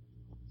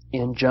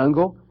in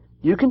jungle.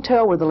 You can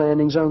tell where the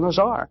landing zones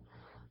are.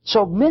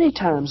 So many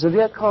times the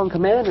Viet Cong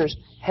commanders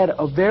had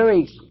a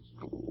very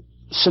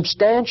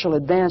substantial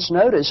advance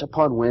notice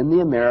upon when the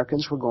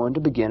Americans were going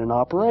to begin an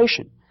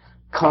operation.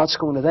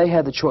 Consequently, they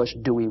had the choice,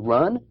 do we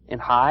run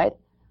and hide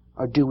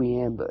or do we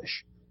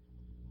ambush?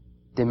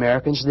 The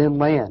Americans then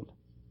land.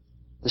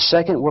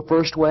 The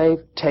first wave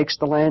takes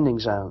the landing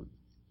zone.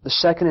 The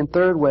second and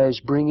third waves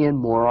bring in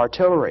more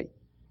artillery.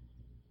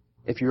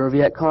 If you're a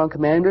Viet Cong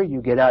commander,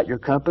 you get out your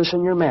compass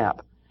and your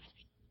map.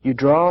 You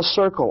draw a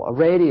circle, a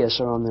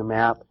radius on the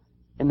map,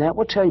 and that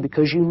will tell you,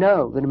 because you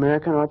know that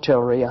American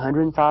artillery, a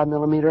 105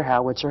 millimeter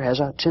howitzer,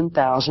 has a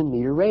 10,000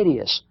 meter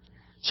radius.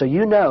 So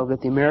you know that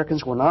the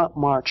Americans will not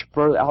march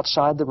further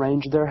outside the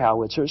range of their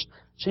howitzers,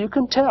 so you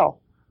can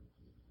tell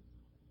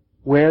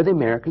where the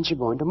Americans are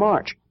going to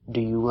march. Do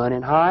you run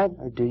and hide,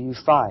 or do you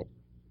fight?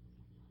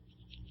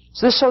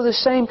 So the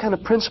same kind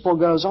of principle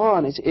goes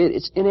on.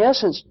 It's in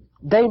essence,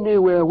 they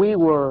knew where we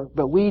were,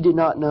 but we did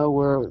not know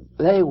where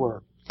they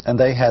were. And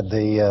they had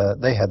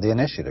the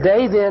initiative.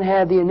 They then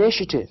had the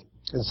initiative.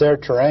 It's their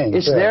terrain.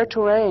 It's their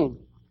terrain.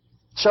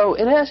 So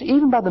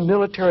even by the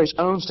military's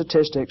own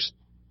statistics,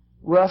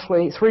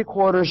 roughly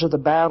 3/4 of the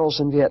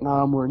battles in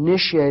Vietnam were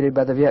initiated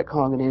by the Viet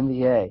Cong and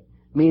NVA,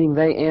 meaning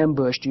they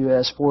ambushed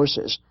U.S.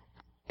 forces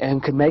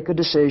and could make a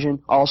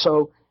decision.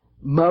 Also,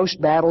 most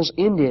battles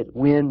ended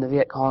when the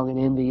Viet Cong and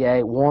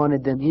NVA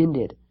wanted them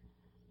ended.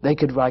 They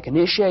could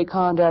initiate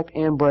contact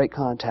and break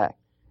contact.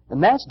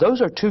 And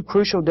those are two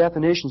crucial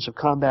definitions of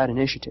combat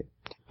initiative.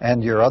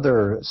 And your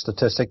other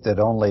statistic that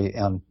only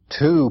in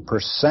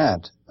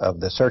 2%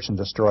 of the search and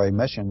destroy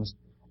missions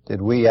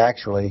did we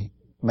actually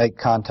make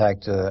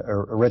contact,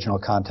 original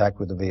contact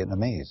with the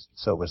Vietnamese.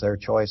 So it was their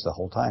choice the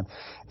whole time.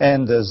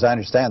 And as I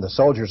understand, the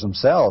soldiers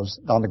themselves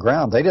on the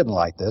ground, they didn't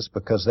like this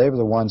because they were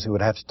the ones who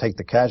would have to take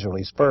the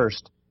casualties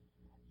first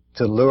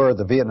to lure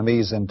the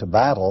Vietnamese into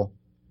battle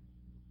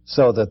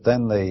so that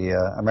then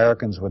the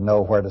Americans would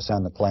know where to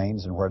send the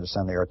planes and where to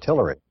send the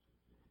artillery.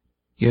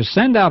 You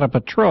send out a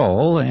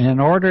patrol in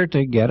order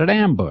to get it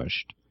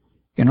ambushed,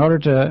 in order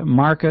to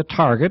mark a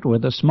target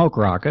with a smoke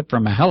rocket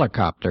from a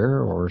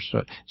helicopter, or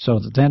so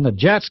that then the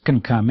jets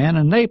can come in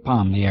and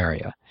napalm the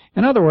area.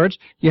 In other words,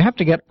 you have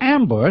to get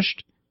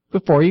ambushed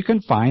before you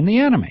can find the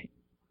enemy.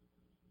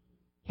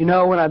 You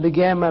know, when I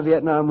began my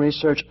Vietnam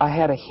research, I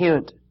had a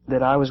hint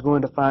that I was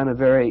going to find a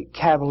very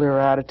cavalier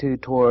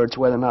attitude towards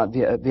whether or not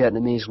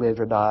Vietnamese lived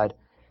or died.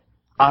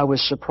 I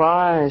was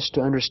surprised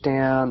to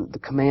understand the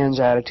command's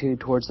attitude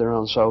towards their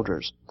own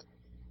soldiers.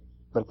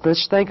 But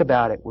let's think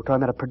about it. We're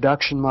talking about a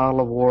production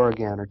model of war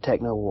again, or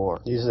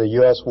Technowar. These are the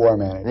U.S. war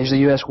managers. These are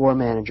the U.S. war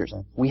managers.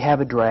 We have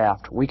a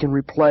draft. We can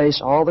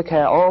replace all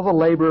the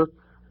labor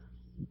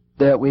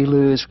that we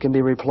lose can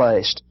be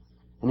replaced.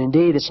 And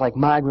indeed, it's like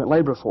migrant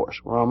labor force.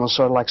 We're almost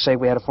sort of like, say,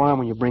 we had a farm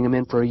when you bring them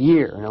in for a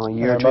year, a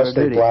year or two of duty.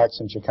 They're mostly blacks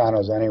and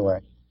Chicanos anyway.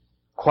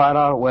 Quite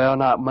all, well,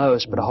 not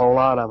most, but a whole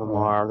lot of them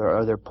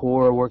are. They're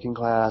poor, working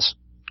class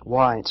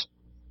whites.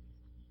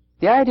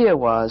 The idea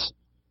was,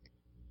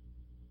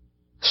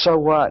 so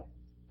what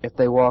if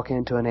they walk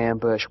into an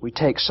ambush? We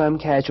take some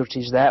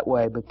casualties that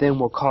way, but then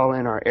we'll call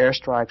in our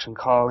airstrikes and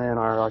call in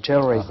our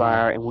artillery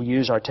fire, and we'll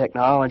use our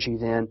technology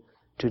then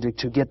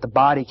to get the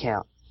body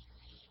count.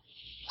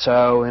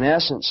 So, in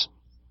essence,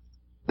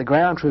 the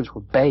ground troops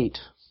were bait.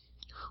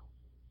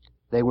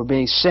 They were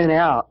being sent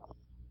out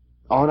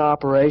on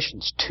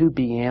operations to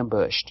be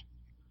ambushed.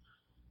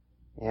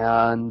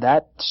 And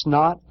that's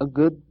not a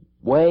good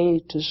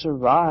way to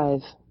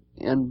survive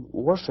in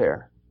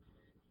warfare.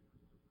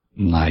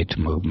 Night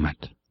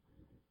movement.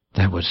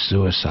 That was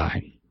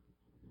suicide.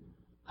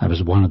 That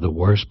was one of the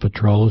worst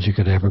patrols you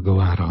could ever go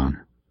out on.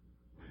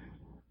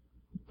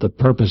 The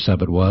purpose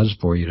of it was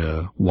for you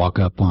to walk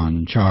up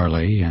on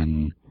Charlie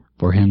and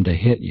for him to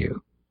hit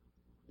you,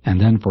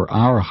 and then for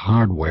our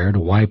hardware to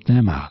wipe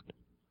them out.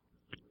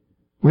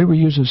 We were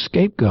using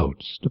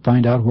scapegoats to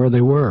find out where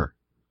they were.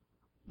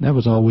 That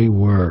was all we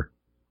were.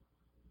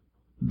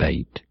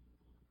 Bait.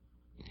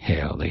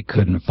 Hell, they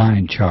couldn't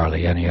find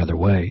Charlie any other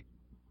way.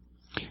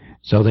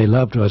 So they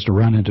loved us to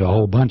run into a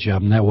whole bunch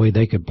of them. That way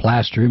they could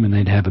plaster him and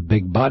they'd have a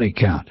big body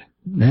count.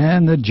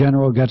 Then the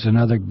general gets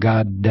another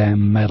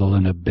goddamn medal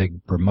and a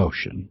big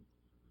promotion.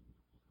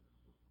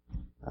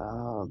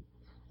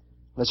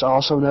 Let's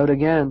also note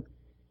again,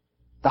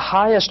 the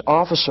highest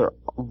officer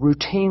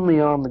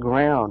routinely on the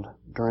ground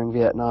during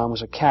Vietnam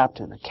was a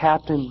captain. A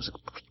captain was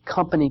a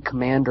company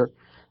commander.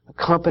 A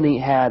company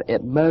had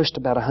at most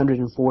about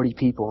 140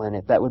 people in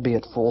it. That would be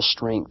at full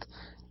strength.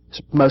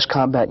 Most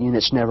combat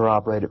units never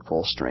operate at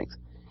full strength.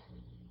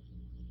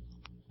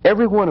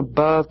 Everyone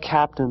above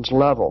captain's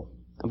level,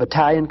 a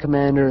battalion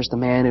commander is the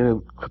man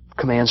who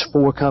commands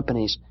 4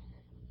 companies.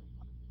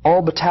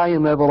 All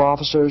battalion level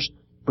officers,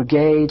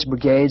 brigades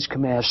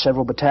have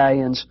several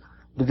battalions,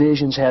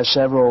 divisions have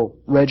several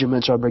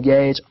regiments or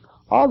brigades.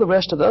 All the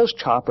rest of those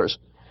choppers,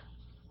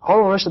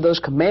 all the rest of those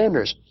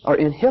commanders are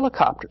in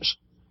helicopters,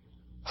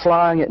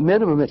 flying at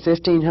minimum at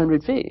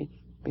 1,500 feet,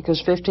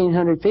 because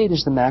 1,500 feet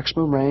is the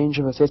maximum range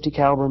of a .50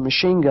 caliber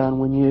machine gun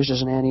when used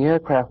as an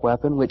anti-aircraft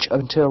weapon, which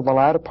until the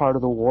latter part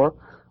of the war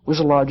was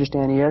the largest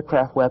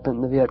anti-aircraft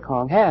weapon the Viet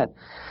Cong had.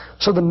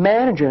 So the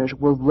managers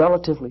were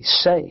relatively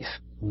safe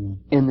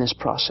in this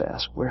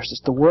process, whereas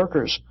it's the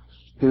workers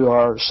who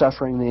are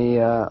suffering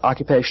the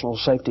occupational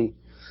safety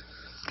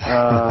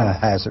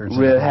hazards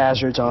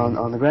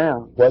on the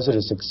ground. Was it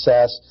a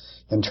success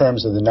in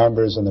terms of the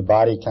numbers and the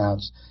body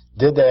counts?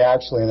 Did they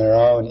actually in their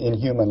own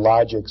inhuman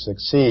logic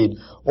succeed,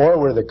 or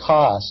were the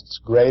costs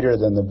greater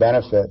than the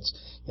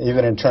benefits,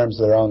 even in terms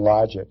of their own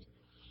logic?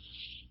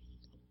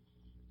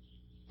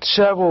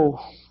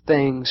 Several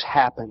things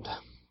happened.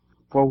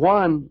 For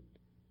one,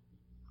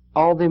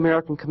 all the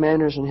American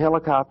commanders and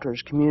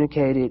helicopters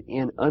communicated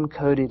in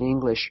uncoded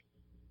English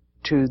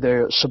to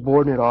their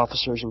subordinate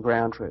officers and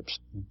ground troops.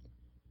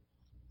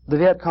 The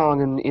Viet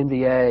Cong and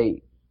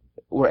NVA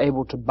were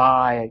able to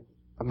buy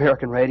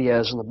American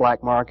radios in the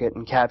black market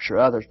and capture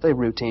others. They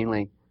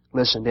routinely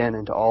listened in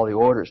into all the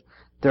orders.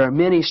 There are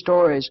many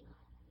stories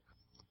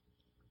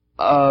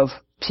of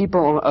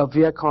people of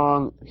Viet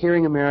Cong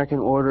hearing American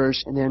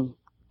orders and then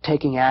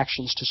taking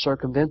actions to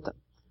circumvent them.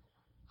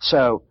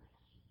 So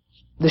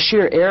the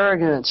sheer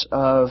arrogance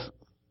of,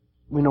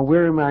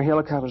 we're in our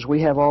helicopters,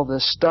 we have all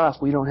this stuff,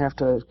 we don't have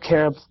to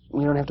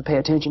pay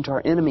attention to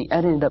our enemy,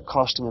 that ended up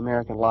costing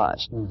American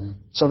lives.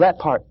 So that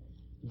part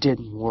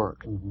didn't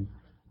work.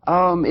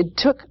 It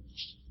took,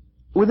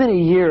 within a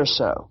year or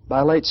so,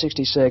 by late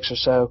 '66 or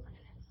so,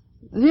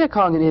 the Viet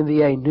Cong and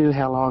NVA knew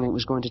how long it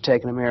was going to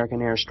take an American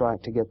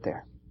airstrike to get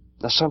there.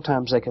 Now,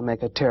 sometimes they can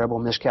make a terrible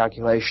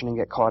miscalculation and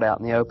get caught out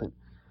in the open.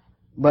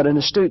 But an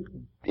astute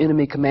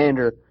enemy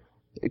commander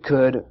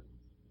could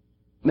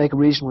make a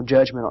reasonable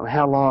judgment on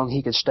how long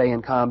he could stay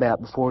in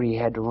combat before he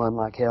had to run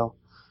like hell,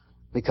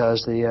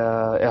 because the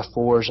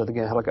F-4s or the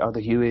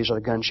Hueys or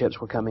the gunships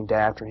were coming to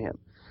after him.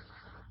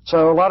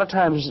 So a lot of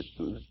times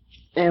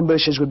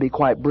ambushes would be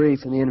quite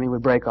brief and the enemy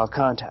would break off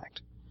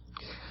contact.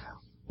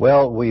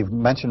 Well, we've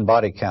mentioned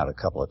body count a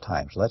couple of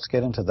times. Let's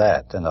get into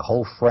that and the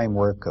whole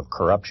framework of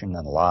corruption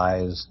and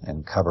lies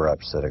and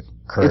cover-ups that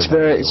occurred in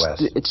the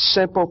U.S. It's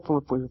simple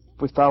from what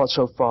we've followed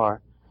so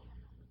far.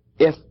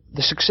 If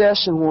the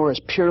success in war is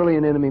purely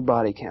an enemy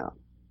body count,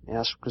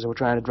 yes, because we're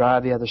trying to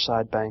drive the other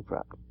side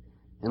bankrupt.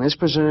 And let's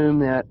presume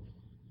that,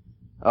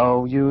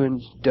 you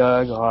and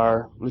Doug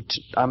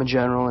I'm a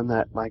general and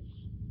that, like,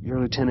 your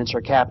lieutenants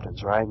are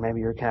captains, right? Maybe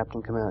you're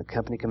a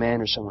company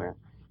commander somewhere.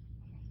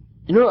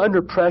 You're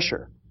under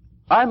pressure.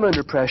 I'm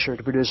under pressure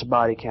to produce a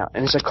body count.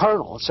 And as a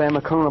colonel, let's say I'm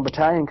a colonel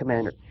battalion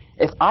commander,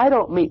 if I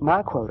don't meet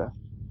my quota,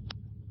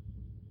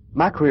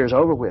 my career's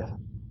over with.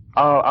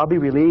 I'll be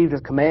relieved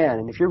of command.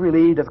 And if you're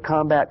relieved of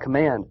combat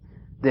command,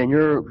 then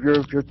your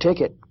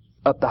ticket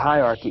up the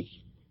hierarchy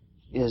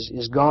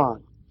is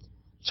gone.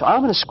 So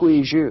I'm going to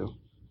squeeze you.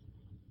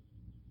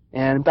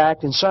 And in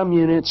fact, in some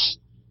units,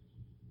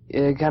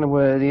 kind of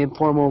where the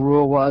informal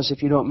rule was,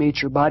 if you don't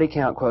meet your body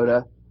count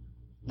quota,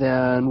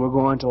 then we're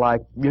going to,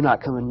 you're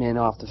not coming in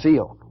off the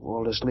field.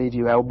 We'll just leave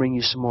you. I will bring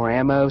you some more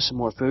ammo, some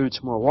more food,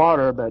 some more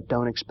water, but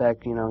don't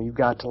expect, you've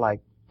got to,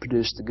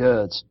 produce the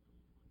goods.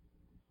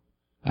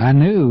 I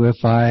knew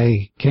if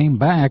I came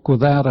back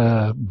without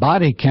a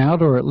body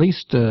count or at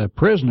least a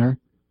prisoner,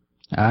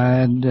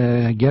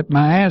 I'd get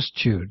my ass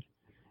chewed.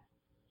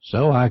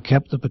 So I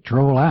kept the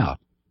patrol out.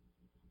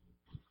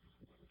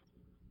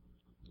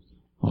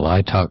 Well,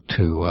 I talked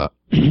to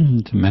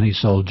many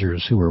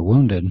soldiers who were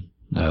wounded,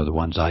 the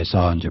ones I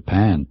saw in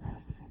Japan,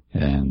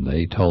 and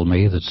they told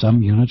me that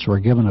some units were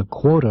given a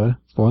quota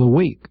for the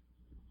week.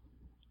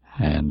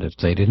 And if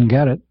they didn't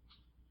get it,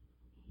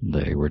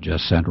 they were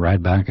just sent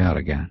right back out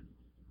again.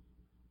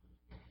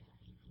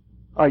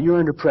 All right, you're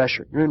under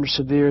pressure. You're under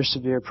severe,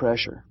 severe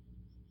pressure.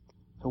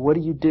 So what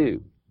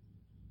do?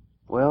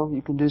 Well,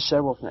 you can do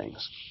several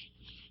things.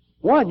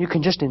 One, you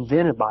can just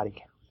invent a body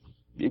count.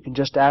 You can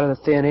just out of the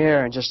thin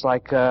air and just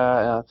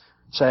call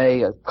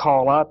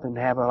up and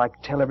have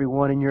tell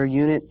everyone in your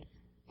unit,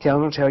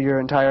 tell your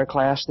entire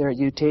class there at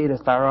UT to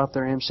fire off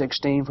their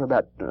M16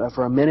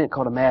 for a minute,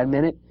 called a mad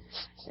minute,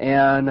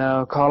 and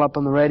call up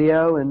on the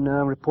radio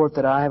and report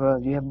that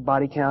you have a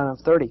body count of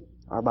 30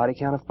 or a body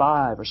count of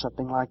 5 or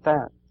something like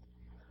that.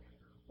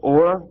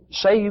 Or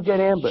say you get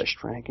ambushed,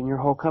 Frank, and your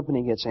whole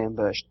company gets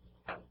ambushed.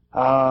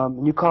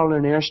 And you call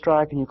in an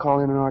airstrike and you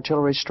call in an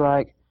artillery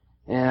strike,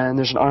 and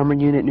there's an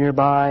armored unit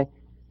nearby,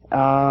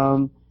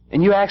 and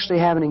you actually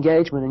have an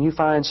engagement and you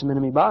find some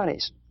enemy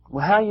bodies.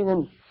 Well, what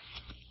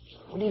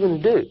are you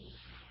going to do?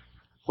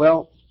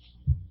 Well,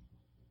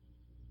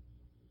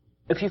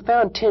 if you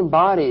found 10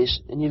 bodies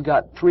and you've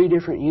got 3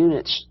 different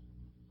units,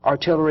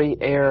 artillery,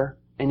 air,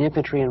 and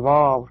infantry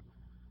involved,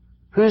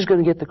 who's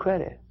going to get the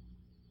credit?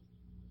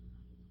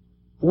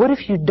 What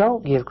if you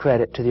don't give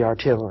credit to the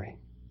artillery?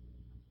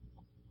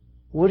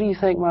 What do you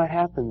think might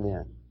happen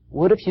then?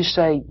 What if you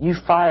say, you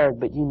fired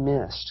but you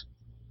missed?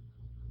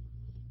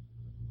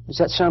 Does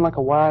that sound like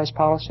a wise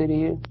policy to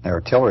you? The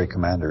artillery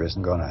commander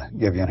isn't going to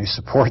give you any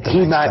support the He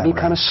next might time be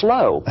around. kind of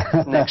slow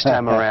next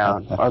time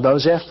around. Or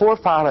those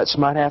F-4 pilots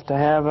might have to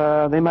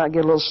have, they might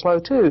get a little slow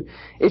too.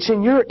 It's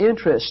in your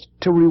interest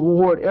to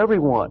reward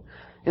everyone.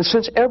 And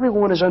since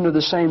everyone is under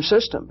the same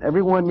system,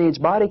 everyone needs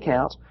body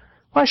counts,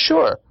 why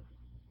sure.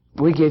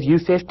 We give you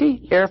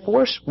 50 Air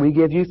Force, we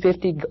give you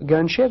 50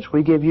 gunships,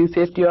 we give you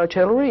 50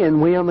 artillery,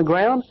 and we on the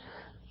ground,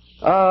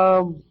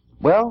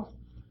 well,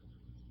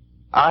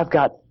 I've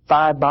got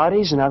 5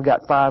 bodies and I've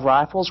got 5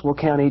 rifles. We'll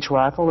count each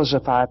rifle as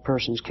a 5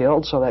 persons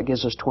killed, so that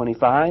gives us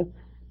 25.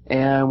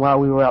 And while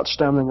we were out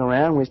stumbling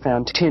around, we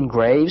found 10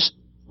 graves.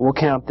 We'll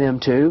count them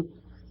too.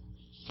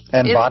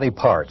 And body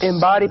parts.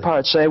 In body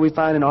parts, say we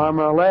find an arm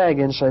or a leg,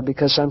 and say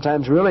because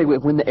sometimes really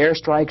when the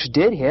airstrikes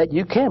did hit,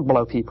 you can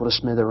blow people to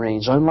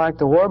smithereens. Unlike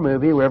the war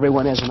movie where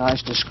everyone has a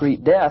nice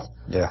discreet death,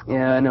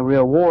 in a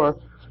real war,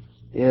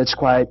 it's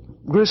quite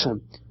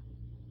gruesome.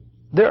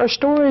 There are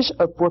stories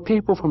of where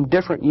people from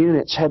different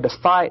units had to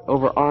fight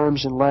over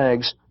arms and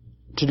legs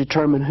to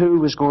determine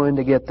who was going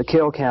to get the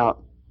kill count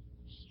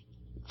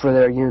for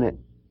their unit.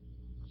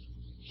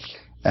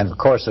 And of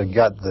course it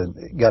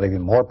got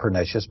even more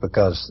pernicious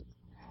because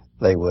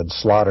they would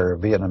slaughter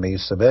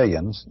Vietnamese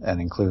civilians and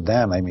include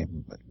them,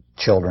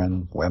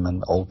 children,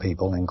 women, old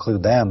people,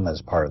 include them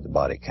as part of the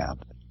body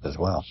count as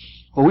well.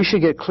 Well, we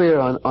should get clear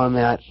on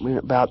that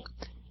about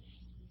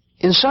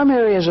in some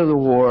areas of the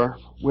war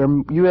where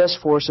U.S.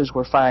 forces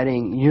were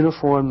fighting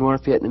uniformed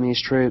North Vietnamese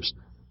troops,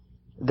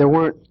 there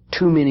weren't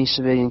too many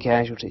civilian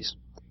casualties.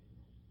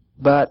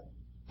 But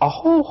a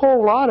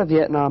whole lot of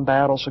Vietnam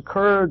battles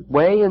occurred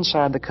way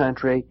inside the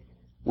country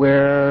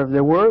where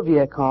there were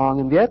Viet Cong,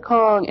 and Viet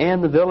Cong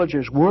and the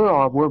villagers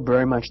were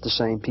very much the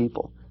same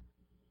people.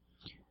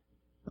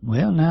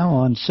 Well, now,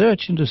 on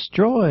search and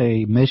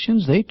destroy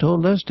missions, they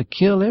told us to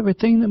kill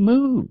everything that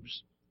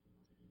moves.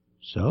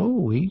 So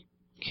we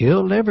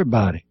Killed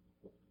everybody.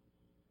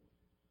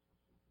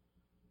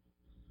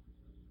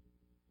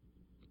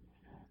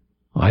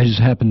 Well, I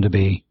just happened to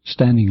be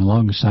standing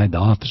alongside the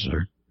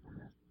officer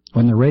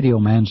when the radio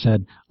man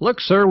said, "Look,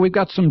 sir, we've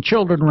got some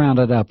children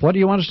rounded up. What do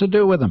you want us to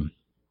do with them?"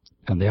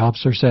 And the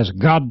officer says,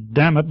 "God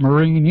damn it,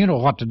 Marine, you know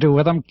what to do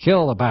with them.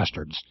 Kill the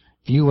bastards.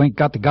 If you ain't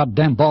got the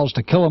goddamn balls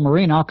to kill a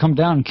Marine, I'll come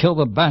down and kill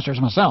the bastards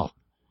myself."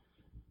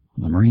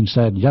 And the Marine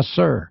said, "Yes,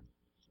 sir,"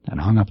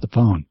 and hung up the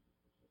phone.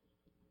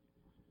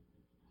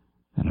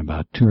 And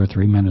about 2 or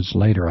 3 minutes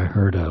later, I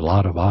heard a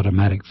lot of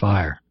automatic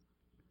fire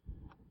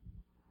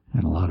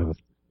and a lot of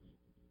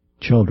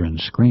children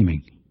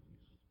screaming.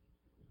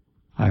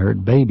 I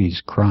heard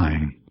babies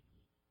crying.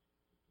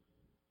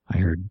 I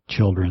heard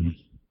children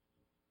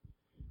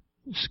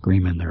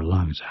screaming their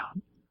lungs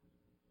out.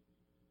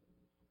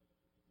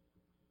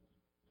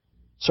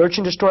 Search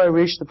and destroy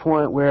reached the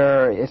point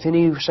where if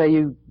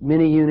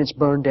many units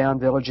burn down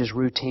villages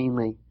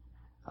routinely,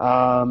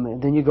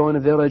 and then you go in a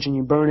village and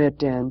you burn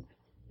it, and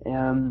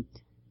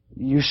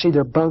you see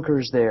their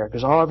bunkers there,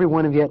 because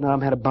everyone in Vietnam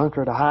had a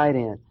bunker to hide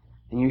in,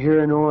 and you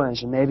hear a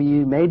noise, and maybe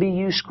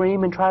you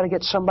scream and try to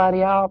get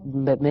somebody out,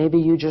 but maybe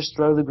you just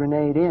throw the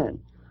grenade in,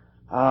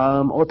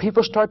 or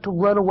people start to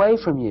run away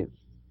from you,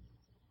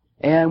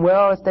 and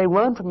well, if they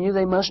run from you,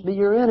 they must be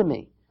your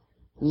enemy.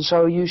 And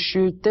so you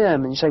shoot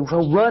them, and you say,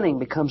 well, running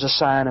becomes a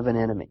sign of an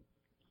enemy.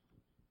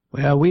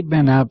 Well, we'd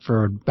been out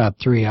for about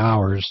 3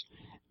 hours,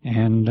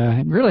 and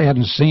really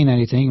hadn't seen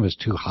anything. It was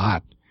too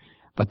hot.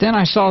 But then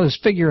I saw this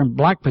figure in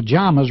black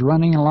pajamas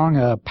running along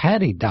a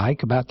paddy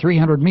dike about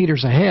 300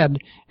 meters ahead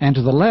and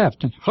to the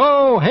left. And,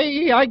 "Oh,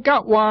 hey, I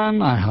got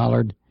one," I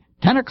hollered.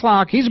 10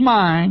 o'clock, he's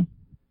mine.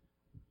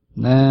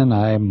 Then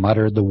I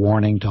muttered the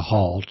warning to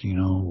halt,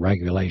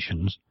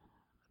 regulations.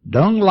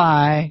 Don't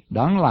lie,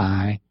 don't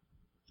lie.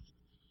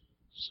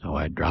 So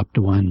I dropped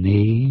to one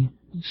knee,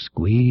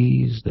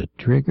 squeezed the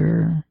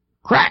trigger.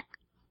 Crack!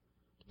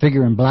 The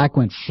figure in black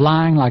went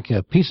flying like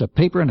a piece of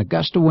paper in a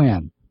gust of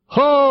wind.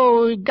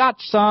 "Ho, we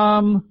got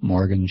some,"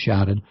 Morgan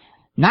shouted.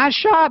 "Nice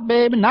shot,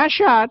 baby, nice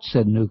shot,"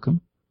 said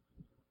Newcomb.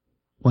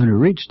 When we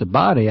reached the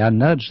body, I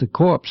nudged the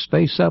corpse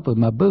face up with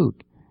my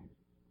boot.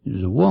 It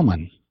was a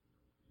woman,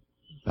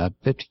 about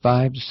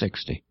 55 to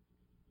 60.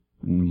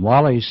 And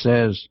Wally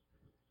says,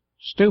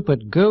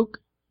 "Stupid gook,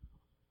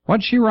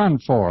 what'd she run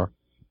for?"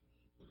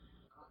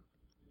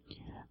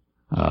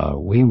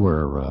 We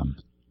were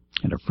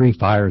in a free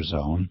fire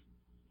zone,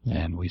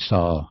 and we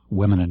saw a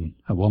woman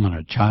and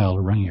a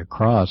child running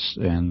across,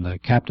 and the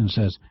captain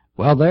says,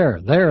 "Well, they're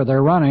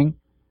running."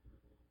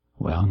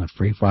 Well, in the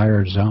free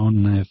fire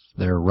zone, if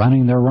they're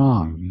running, they're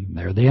wrong.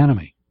 They're the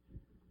enemy.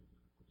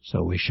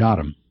 So we shot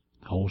them.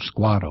 The whole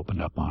squad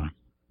opened up on them.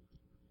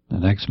 The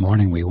next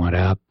morning we went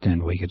out,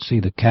 and we could see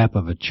the cap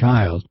of a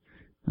child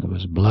that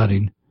was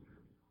bloodied,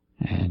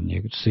 and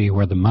you could see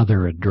where the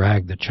mother had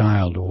dragged the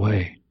child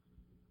away.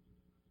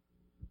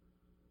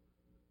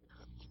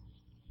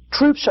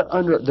 Troops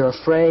they're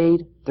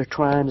afraid, they're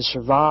trying to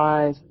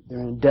survive, they're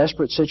in a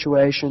desperate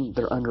situation,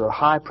 they're under a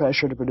high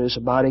pressure to produce a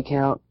body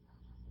count.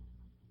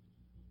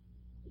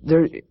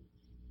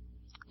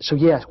 So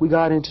yes, we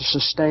got into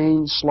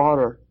sustained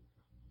slaughter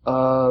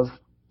of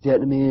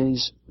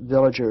Vietnamese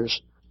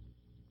villagers.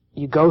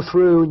 You go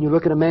through and you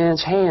look at a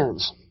man's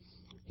hands,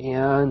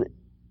 and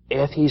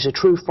if he's a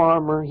true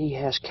farmer, he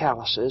has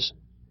calluses,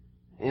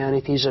 and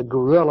if he's a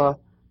guerrilla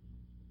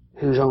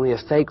who's only a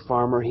fake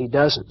farmer, he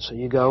doesn't. So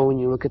you go and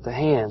you look at the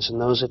hands,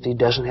 and if he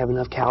doesn't have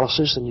enough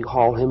calluses, then you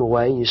haul him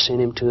away and you send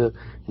him to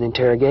an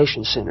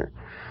interrogation center.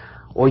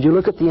 Or you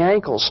look at the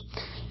ankles.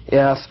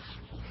 If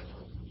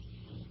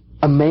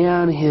a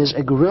man is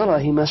a guerrilla,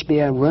 he must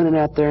be running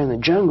out there in the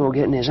jungle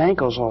getting his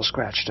ankles all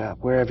scratched up,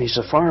 where if he's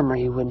a farmer,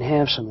 he wouldn't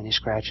have so many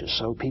scratches.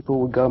 So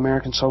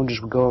American soldiers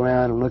would go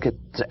around and look at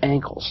the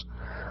ankles.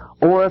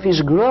 Or if he's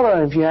a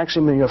guerrilla, if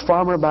you're a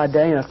farmer by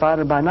day and a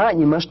fighter by night,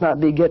 you must not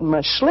be getting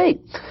much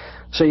sleep.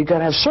 So you've got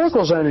to have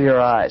circles under your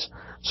eyes.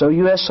 So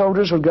U.S.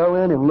 soldiers would go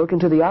in and look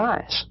into the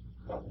eyes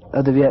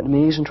of the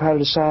Vietnamese and try to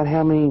decide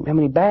how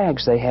many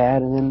bags they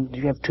had, and then if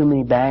you have too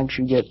many bags,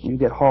 you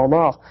get hauled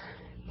off.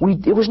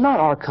 It was not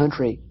our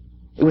country.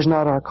 It was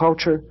not our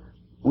culture.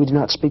 We did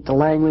not speak the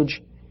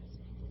language.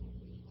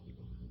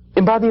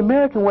 And by the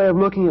American way of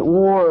looking at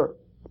war,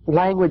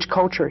 language,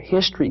 culture,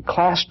 history,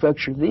 class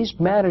structure, these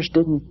matters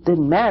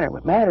didn't matter.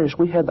 What mattered is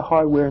we had the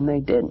hardware and they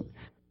didn't.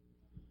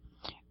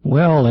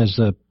 Well, as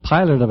a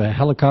pilot of a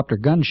helicopter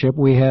gunship,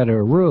 we had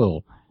a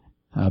rule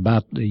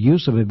about the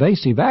use of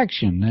evasive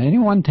action.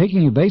 Anyone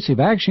taking evasive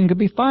action could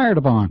be fired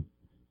upon.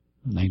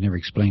 They never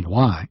explained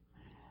why,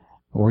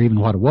 or even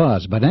what it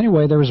was. But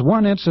anyway, there was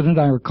one incident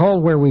I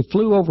recall where we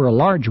flew over a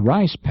large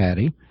rice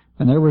paddy,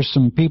 and there were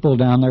some people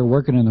down there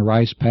working in the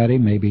rice paddy,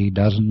 maybe a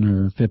dozen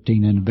or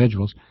 15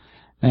 individuals,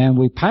 and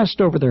we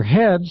passed over their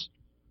heads.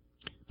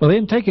 Well, they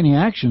didn't take any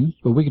action,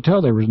 but we could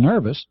tell they were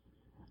nervous.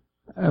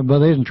 But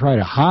they didn't try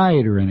to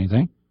hide or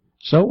anything.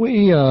 So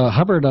we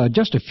hovered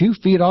just a few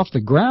feet off the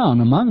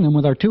ground among them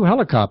with our 2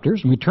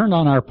 helicopters, and we turned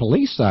on our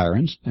police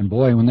sirens. And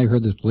boy, when they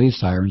heard the police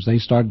sirens, they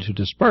started to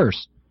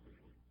disperse.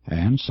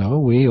 And so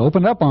we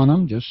opened up on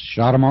them, just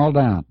shot them all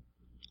down.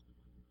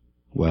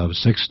 Well, it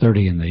was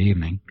 6:30 in the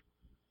evening,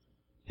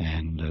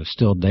 and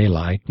still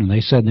daylight, and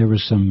they said there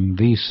was some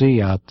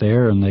VC out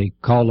there, and they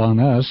called on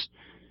us,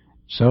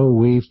 so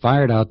we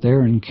fired out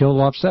there and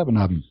killed off 7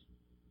 of them.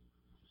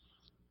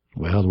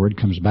 Well, the word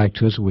comes back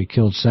to us that we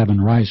killed 7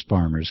 rice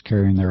farmers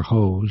carrying their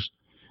hoes.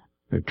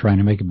 They're trying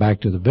to make it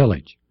back to the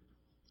village.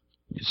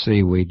 You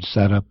see, we'd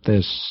set up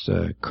this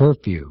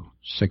curfew,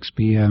 6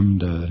 p.m.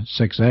 to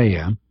 6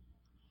 a.m.,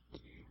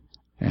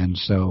 and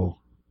so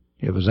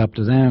it was up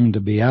to them to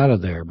be out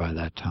of there by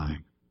that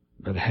time.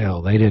 But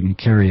hell, they didn't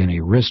carry any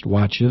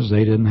wristwatches.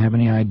 They didn't have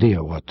any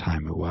idea what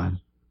time it was.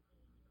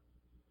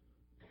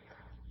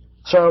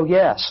 So,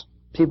 yes,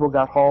 people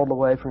got hauled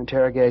away for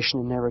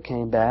interrogation and never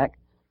came back.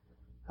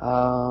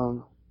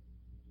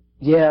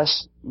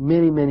 Yes,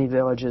 many, many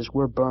villages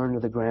were burned to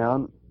the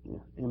ground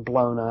and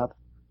blown up.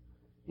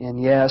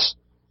 And yes,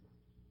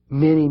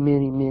 many,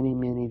 many, many,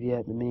 many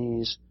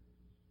Vietnamese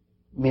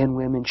men,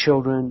 women,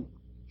 children,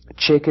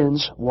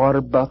 chickens,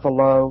 water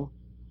buffalo,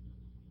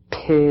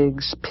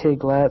 pigs,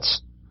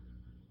 piglets,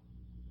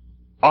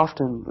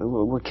 often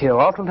were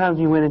killed. Oftentimes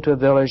when you went into a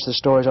village, the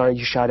stories are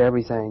you shot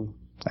everything.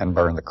 And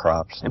burned the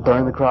crops. And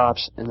burned the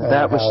crops. And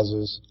that was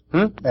houses.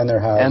 And their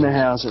houses. And their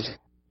houses.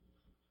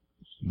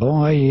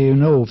 Boy, you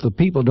know, if the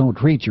people don't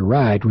treat you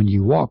right when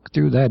you walk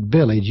through that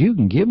village, you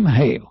can give them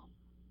hell.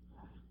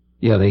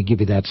 Yeah, they give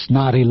you that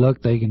snotty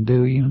look they can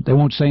do. You know, they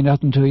won't say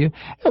nothing to you.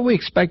 And we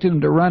expected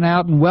them to run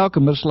out and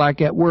welcome us like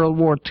that World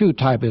War II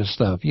type of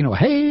stuff. You know,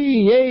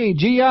 hey, hey,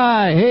 GI,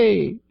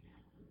 hey.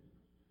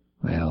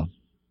 Well,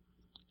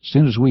 as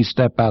soon as we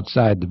step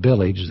outside the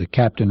village, the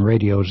captain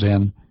radios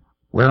in,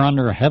 "We're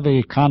under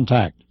heavy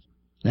contact."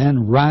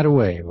 Then right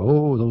away,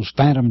 oh, those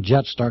phantom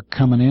jets start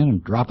coming in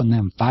and dropping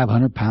them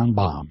 500-pound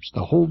bombs.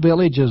 The whole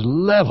village is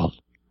leveled.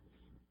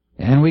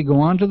 And we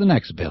go on to the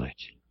next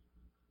village.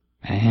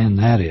 And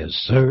that is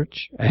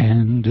search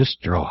and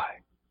destroy.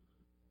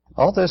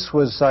 All this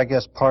was, I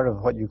guess, part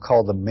of what you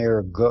call the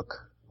Mir Guk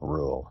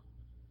rule.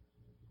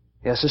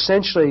 Yes,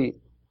 essentially,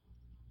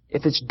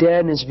 if it's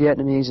dead and it's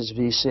Vietnamese, it's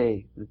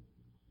VC. You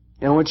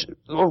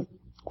know,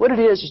 what it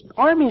is,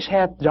 armies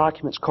have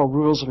documents called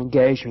rules of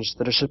engagements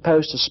that are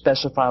supposed to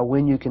specify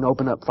when you can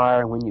open up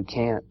fire and when you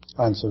can't.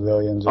 On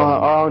civilians. Or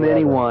on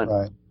anyone.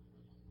 Right.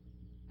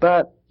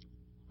 But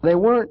they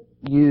weren't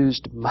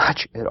used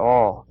much at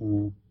all.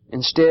 Mm.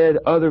 Instead,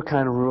 other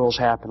kind of rules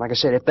happen. Like I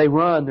said, if they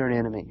run, they're an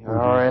enemy. Mm-hmm.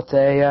 Or if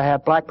they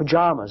have black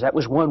pajamas, that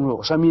was one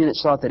rule. Some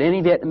units thought that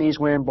any Vietnamese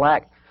wearing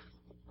black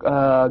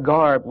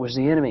garb was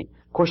the enemy.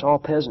 Of course, all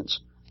peasants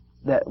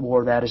that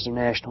wore that as their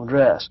national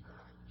dress.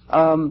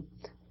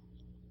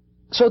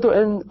 So there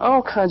are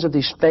all kinds of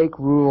these fake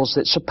rules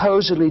that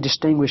supposedly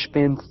distinguish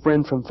friend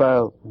from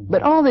foe. Mm-hmm.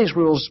 But all these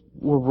rules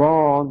were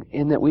wrong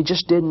in that we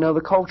just didn't know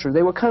the culture.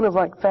 They were kind of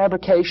like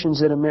fabrications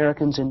that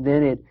Americans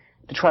invented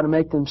to try to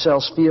make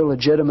themselves feel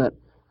legitimate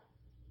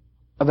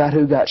about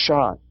who got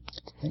shot.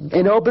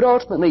 But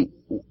ultimately,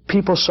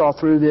 people saw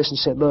through this and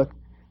said, look,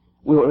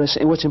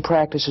 what's in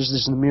practice is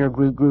this is the Mir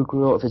Guk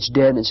rule. If it's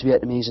dead and it's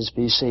Vietnamese, it's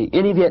VC.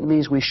 Any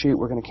Vietnamese we shoot,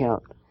 we're going to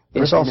count.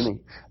 There's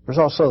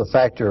also the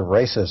factor of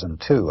racism,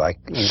 too. I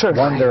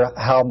wonder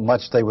how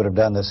much they would have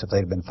done this if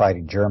they'd been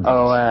fighting Germans.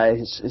 Oh,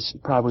 it's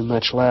probably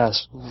much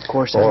less. Of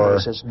course, it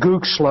says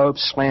Guk, slope,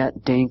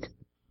 slant, dink.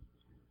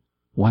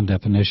 One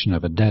definition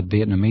of a dead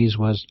Vietnamese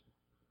was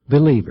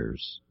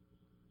believers.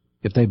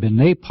 If they'd been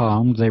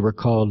napalmed, they were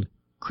called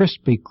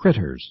crispy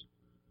critters.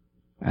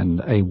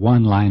 And a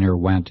one-liner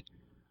went,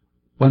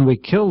 "When we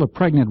killed a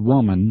pregnant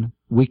woman,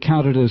 we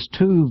counted as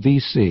 2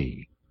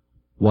 VC,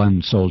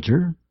 1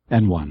 soldier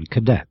and 1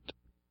 cadet."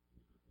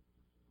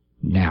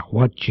 Now,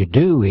 what you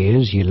do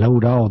is you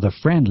load all the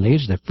friendly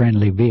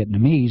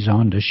Vietnamese,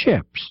 onto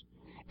ships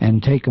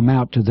and take them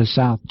out to the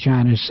South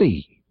China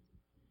Sea.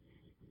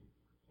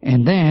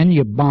 And then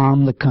you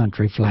bomb the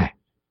country flat.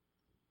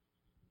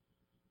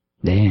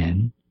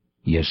 Then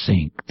you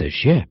sink the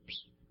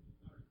ships.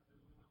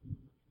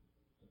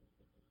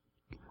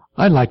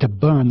 I'd like to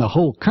burn the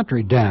whole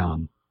country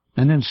down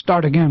and then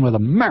start again with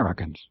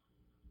Americans.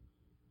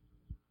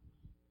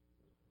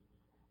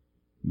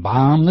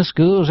 Bomb the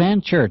schools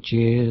and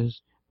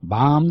churches,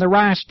 bomb the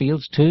rice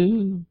fields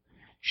too.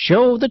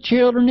 Show the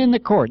children in the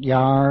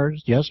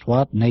courtyards just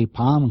what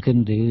napalm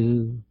can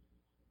do.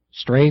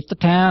 Strafe the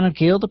town and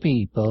kill the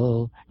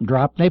people,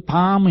 drop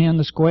napalm in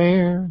the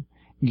square.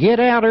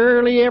 Get out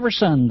early every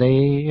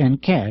Sunday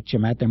and catch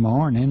 'em at their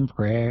morning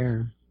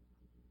prayer.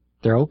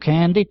 Throw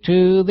candy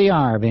to the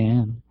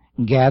Arvin,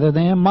 gather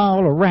them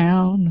all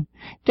around.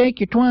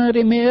 Take your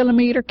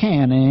 20-millimeter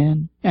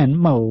cannon and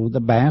mow the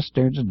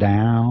bastards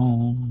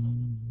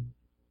down.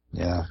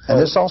 Yeah, and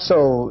this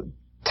also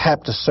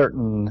tapped a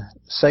certain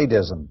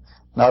sadism,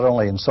 not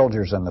only in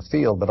soldiers in the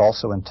field, but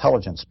also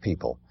intelligence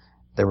people.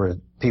 There were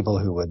people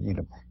who would,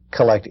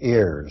 collect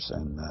ears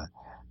and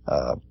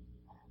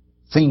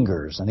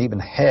fingers and even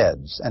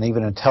heads, and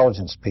even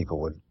intelligence people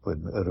would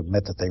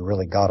admit that they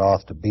really got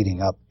off to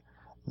beating up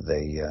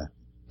the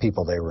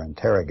people they were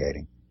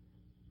interrogating.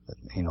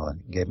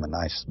 It gave them a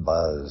nice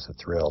buzz, a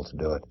thrill to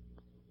do it.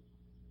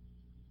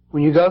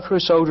 When you go through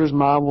soldiers'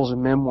 novels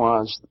and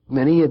memoirs,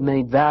 many have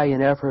made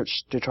valiant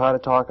efforts to try to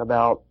talk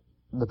about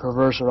the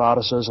perverse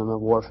eroticism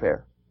of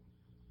warfare.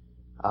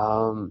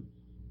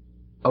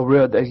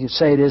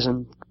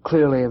 Sadism,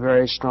 clearly a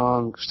very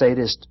strong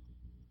sadist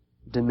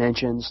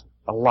dimensions,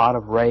 a lot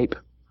of rape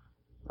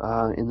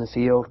in the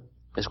field,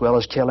 as well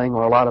as killing,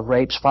 or a lot of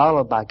rapes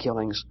followed by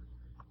killings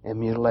and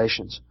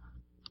mutilations.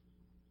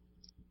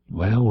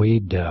 Well,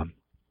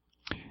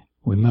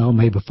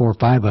 maybe 4 or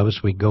 5 of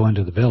us, we'd go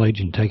into the village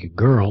and take a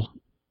girl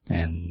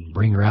and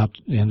bring her out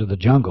into the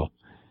jungle.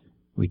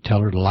 We'd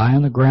tell her to lie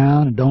on the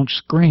ground and don't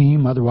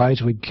scream,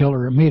 otherwise we'd kill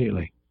her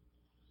immediately.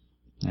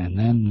 And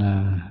then,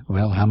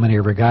 how many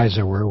of her guys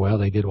there were? Well,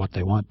 they did what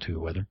they want to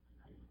with her.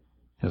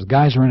 If the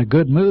guys were in a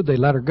good mood, they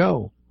let her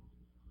go.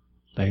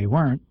 They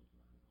weren't.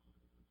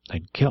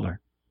 They'd kill her.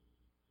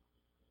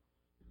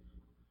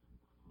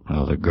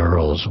 Well, the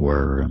girls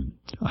were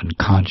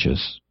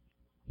unconscious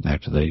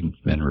after they'd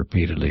been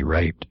repeatedly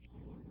raped.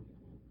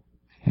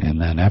 And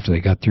then after they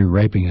got through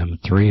raping them,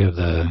 3 of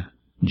the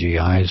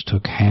GIs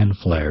took hand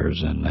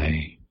flares and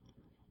they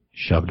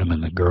shoved them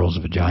in the girls'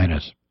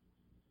 vaginas.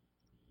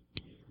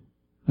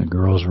 The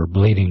girls were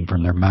bleeding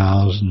from their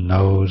mouths and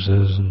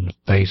noses and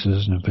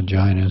faces and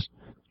vaginas.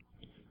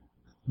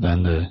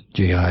 Then the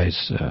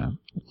GIs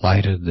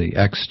lighted the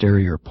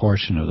exterior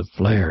portion of the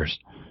flares,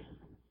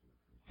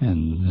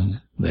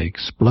 and they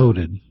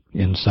exploded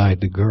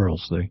inside the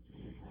girls.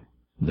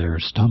 Their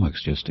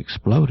stomachs just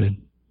exploded.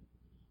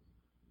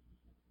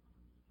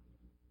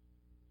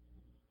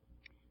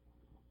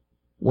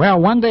 Well,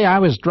 one day I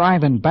was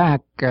driving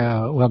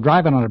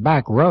on a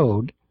back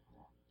road,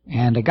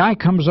 and a guy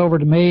comes over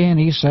to me and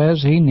he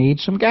says he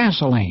needs some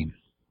gasoline.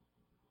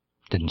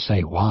 Didn't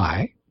say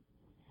why.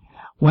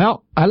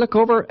 Well, I look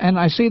over and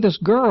I see this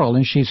girl,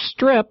 and she's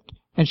stripped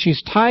and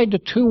she's tied to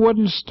 2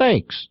 wooden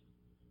stakes.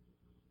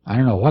 I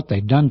don't know what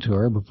they'd done to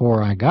her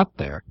before I got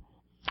there.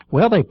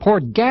 Well, they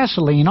poured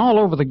gasoline all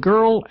over the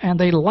girl and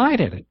they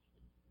lighted it.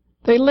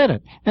 They lit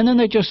it, and then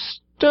they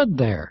just stood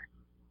there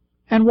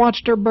and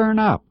watched her burn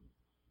up.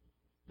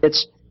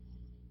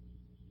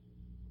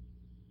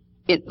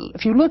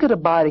 If you look at a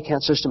body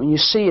count system and you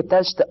see if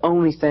that's the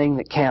only thing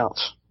that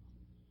counts,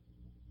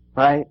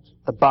 right?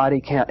 The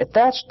body count. If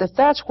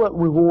that's what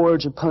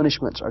rewards and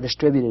punishments are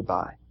distributed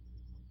by,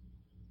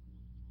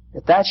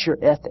 if that's your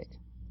ethic,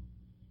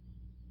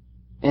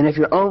 and if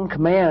your own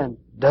command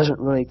doesn't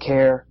really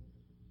care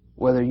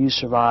whether you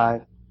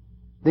survive,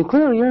 then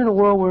clearly you're in a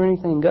world where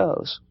anything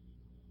goes.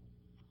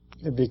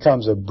 It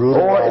becomes a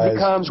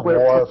brutalized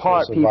war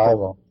for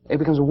survival. It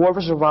becomes a war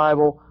for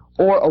survival,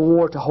 or a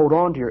war to hold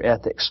on to your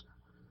ethics.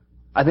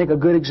 I think a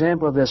good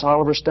example of this,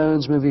 Oliver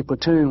Stone's movie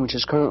Platoon, which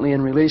is currently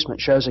in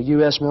releasement, shows a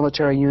U.S.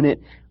 military unit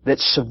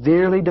that's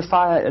severely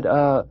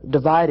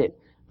divided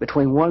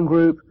between one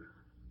group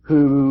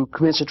who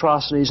commits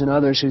atrocities and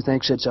others who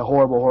thinks it's a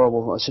horrible,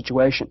 horrible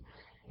situation.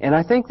 And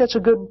I think that's a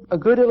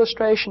good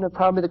illustration of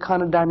probably the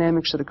kind of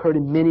dynamics that occurred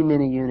in many,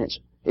 many units.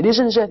 It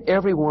isn't as if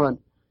everyone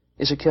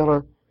is a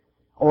killer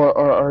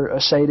or a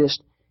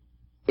sadist.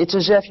 It's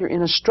as if you're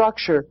in a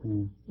structure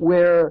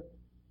where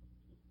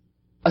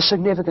a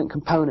significant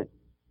component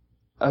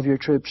of your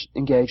troops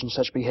engage in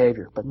such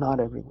behavior, but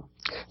not everyone.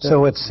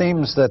 So it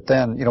seems that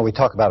then, we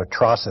talk about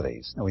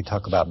atrocities, and we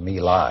talk about my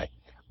lai.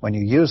 When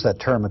you use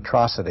that term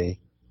atrocity,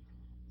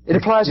 it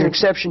applies an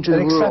exception to the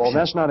rule, and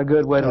that's not a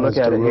good way to look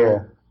at it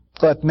here.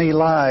 But my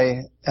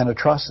lai and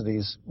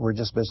atrocities were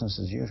just business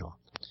as usual.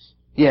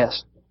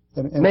 Yes.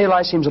 My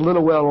lai seems a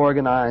little well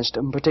organized,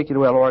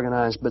 particularly well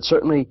organized, but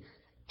certainly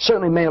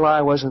My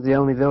Lai wasn't the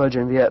only village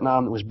in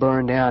Vietnam that was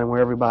burned down and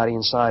where everybody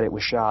inside it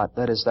was shot.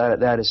 That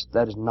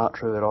is not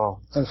true at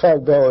all. In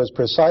fact, Bill, it was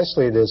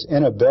precisely this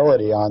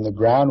inability on the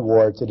ground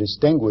war to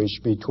distinguish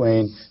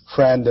between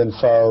friend and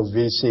foe,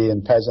 VC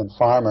and peasant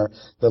farmer,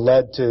 that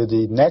led to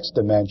the next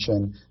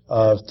dimension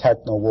of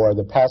Technowar,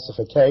 the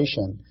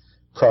pacification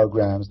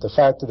programs. The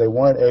fact that they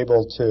weren't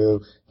able to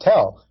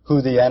tell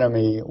who the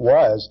enemy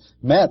was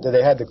meant that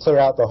they had to clear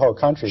out the whole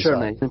countryside.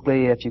 Certainly.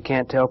 Simply, if you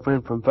can't tell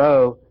friend from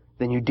foe,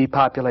 then you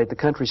depopulate the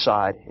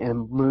countryside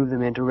and move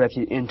them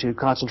into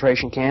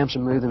concentration camps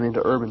and move them into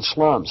urban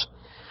slums.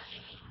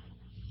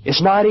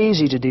 It's not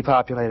easy to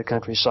depopulate a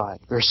countryside.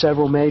 There are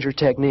several major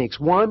techniques.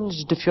 One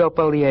is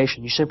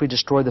defoliation. You simply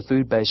destroy the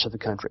food base of the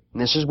country.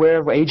 And this is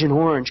where Agent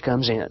Orange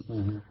comes in.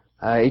 Mm-hmm.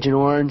 Agent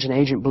Orange and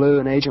Agent Blue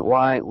and Agent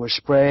White were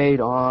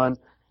sprayed on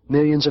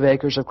millions of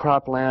acres of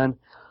cropland.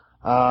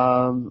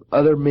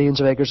 Other millions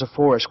of acres of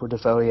forest were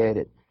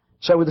defoliated.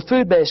 So with the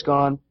food base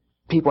gone,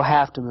 people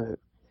have to move.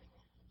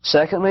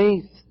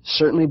 Secondly,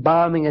 certainly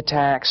bombing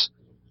attacks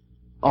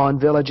on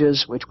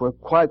villages, which were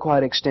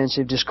quite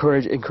extensive,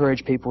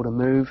 encourage people to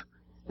move.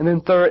 And then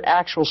third,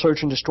 actual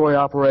search and destroy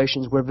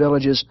operations where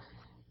villages,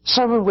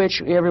 some of which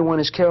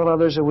everyone is killed,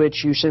 others of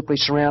which you simply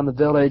surround the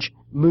village,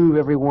 move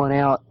everyone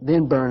out,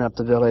 then burn up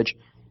the village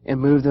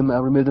and remove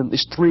them.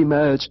 These three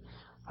modes.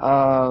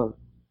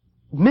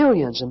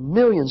 Millions and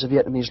millions of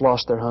Vietnamese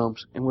lost their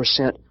homes and were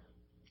sent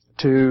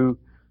to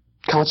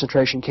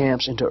concentration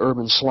camps into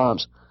urban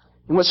slums.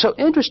 And what's so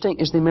interesting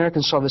is the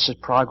Americans saw this as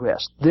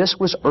progress. This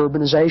was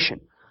urbanization.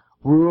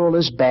 Rural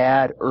is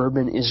bad,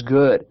 urban is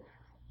good.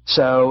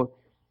 So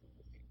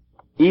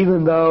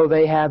even though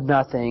they have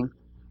nothing,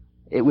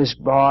 it was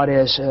brought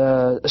as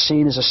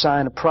seen as a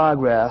sign of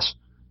progress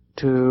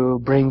to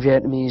bring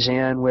Vietnamese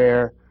in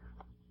where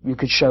you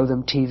could show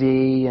them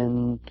TV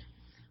and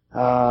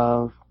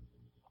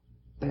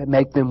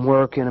make them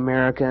work in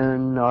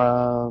American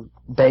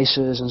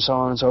bases and so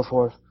on and so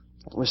forth.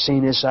 It was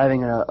seen as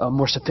having a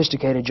more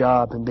sophisticated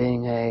job than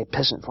being a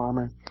peasant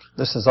farmer.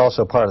 This is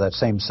also part of that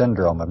same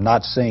syndrome of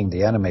not seeing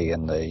the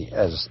enemy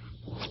as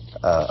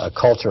a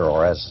culture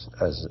or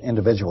as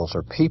individuals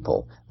or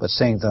people, but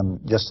seeing them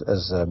just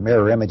as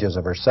mirror images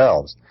of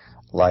ourselves,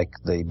 like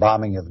the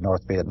bombing of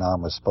North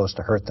Vietnam was supposed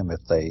to hurt them if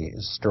they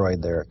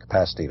destroyed their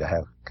capacity to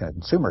have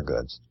consumer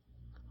goods.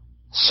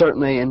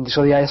 Certainly, and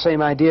so the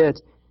same idea,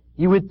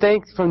 you would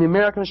think from the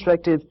American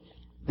perspective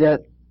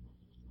that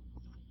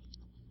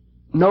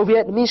no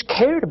Vietnamese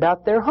cared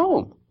about their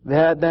home,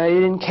 that they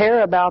didn't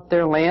care about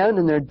their land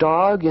and their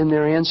dog and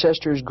their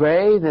ancestors'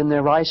 grave and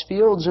their rice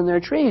fields and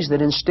their trees,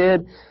 that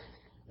instead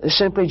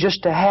simply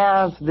just to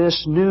have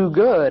this new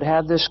good,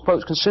 have this,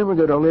 quote, consumer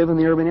good, or live in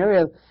the urban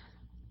area,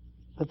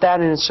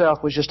 that in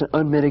itself was just an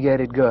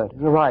unmitigated good.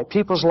 You're right,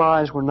 people's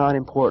lives were not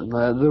important.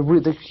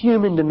 The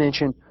human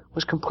dimension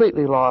was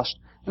completely lost.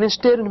 And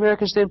instead, in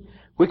Americans then,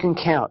 we can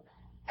count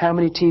how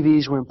many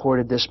TVs were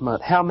imported this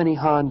month, how many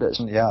Hondas.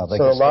 Yeah, so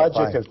the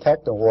logic of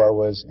Technowar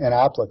was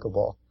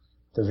inapplicable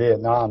to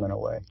Vietnam in a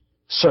way.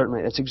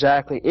 Certainly, that's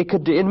exactly. It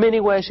could, in many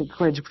ways, it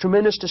created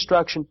tremendous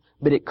destruction,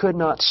 but it could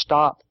not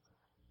stop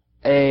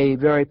a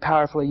very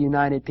powerfully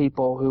united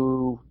people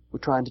who were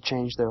trying to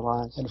change their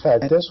lives. In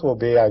fact, this will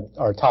be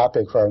our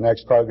topic for our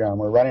next program.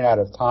 We're running out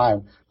of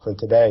time for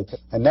today.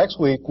 And next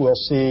week, we'll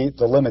see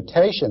the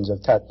limitations of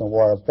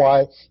Technowar, of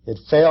why it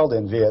failed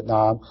in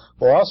Vietnam.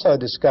 We'll also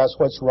discuss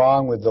what's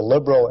wrong with the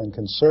liberal and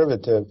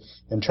conservative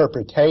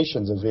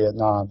interpretations of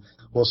Vietnam.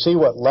 We'll see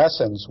what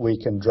lessons we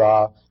can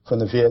draw from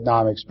the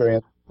Vietnam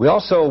experience. We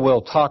also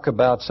will talk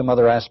about some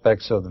other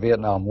aspects of the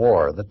Vietnam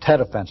War, the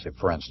Tet Offensive,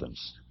 for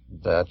instance.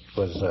 That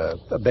was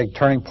a big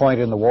turning point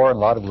in the war, and a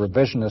lot of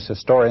revisionist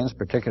historians,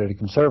 particularly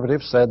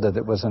conservatives, said that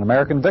it was an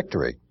American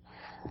victory.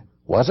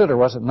 Was it or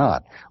was it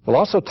not? We'll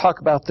also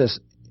talk about this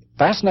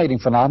fascinating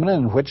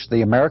phenomenon in which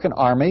the American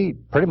Army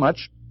pretty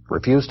much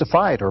refused to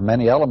fight, or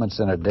many elements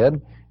in it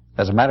did.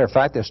 As a matter of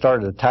fact, they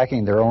started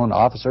attacking their own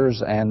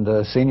officers and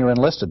senior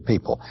enlisted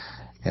people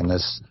in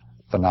this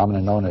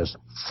phenomenon known as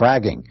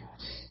fragging.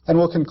 And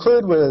we'll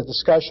conclude with a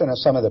discussion of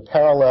some of the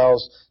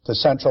parallels to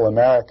Central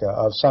America,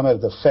 of some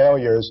of the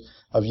failures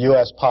of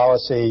U.S.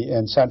 policy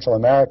in Central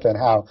America and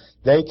how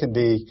they can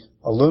be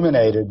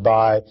illuminated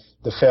by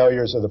the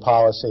failures of the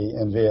policy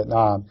in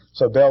Vietnam.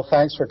 So, Bill,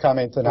 thanks for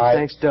coming tonight.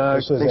 Thanks, Doug.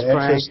 This was thanks, an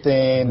Frank.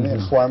 interesting,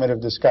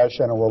 informative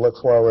discussion, and we'll look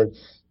forward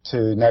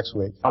to next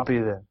week. I'll be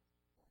there.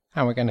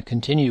 And we're going to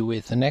continue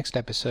with the next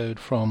episode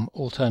from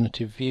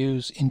Alternative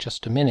Views in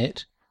just a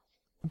minute.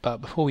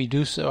 But before we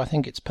do so, I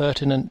think it's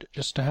pertinent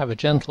just to have a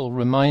gentle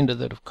reminder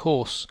that, of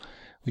course,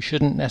 we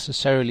shouldn't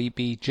necessarily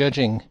be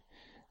judging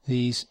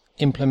these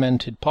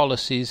implemented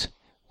policies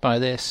by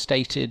their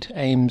stated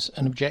aims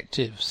and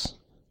objectives.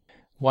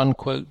 One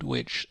quote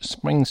which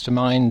springs to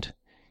mind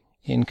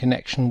in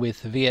connection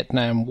with the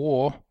Vietnam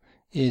War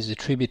is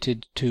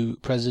attributed to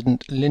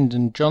President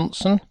Lyndon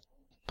Johnson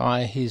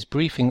by his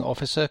briefing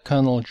officer,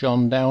 Colonel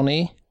John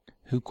Downey,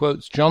 who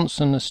quotes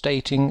Johnson as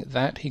stating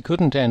that he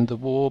couldn't end the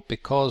war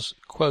because,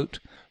 quote,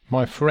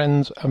 "my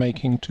friends are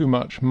making too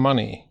much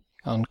money,"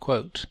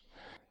 unquote.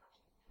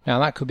 Now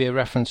that could be a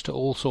reference to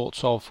all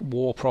sorts of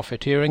war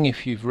profiteering.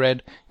 If you've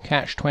read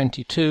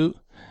Catch-22,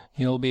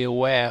 you'll be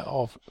aware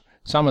of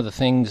some of the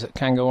things that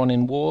can go on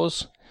in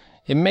wars.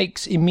 It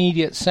makes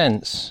immediate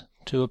sense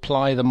to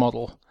apply the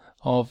model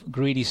of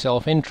greedy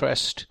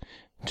self-interest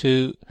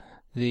to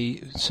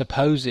the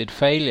supposed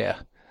failure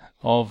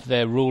of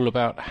their rule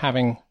about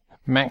having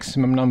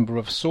maximum number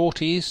of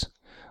sorties.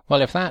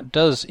 Well, if that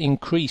does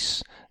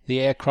increase the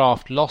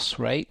aircraft loss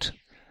rate,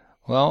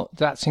 well,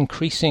 that's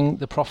increasing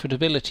the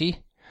profitability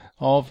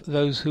of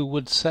those who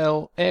would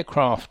sell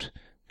aircraft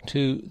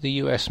to the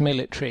US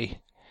military.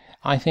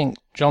 I think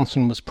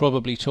Johnson was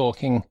probably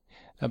talking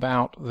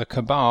about the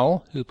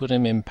cabal who put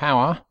him in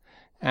power,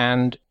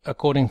 and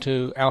according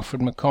to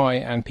Alfred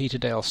McCoy and Peter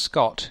Dale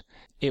Scott,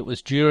 it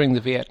was during the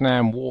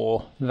Vietnam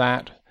War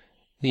that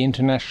the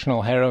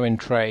international heroin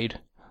trade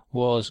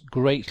was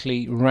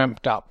greatly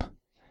ramped up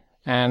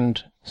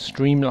and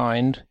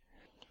streamlined.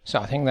 So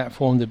I think that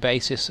formed the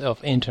basis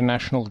of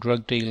international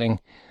drug dealing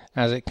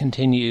as it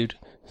continued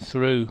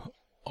through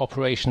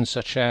operations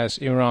such as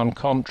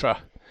Iran-Contra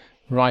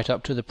right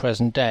up to the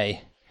present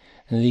day.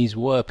 And these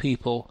were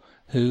people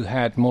who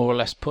had more or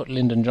less put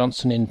Lyndon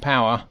Johnson in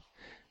power,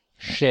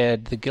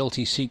 shared the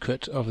guilty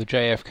secret of the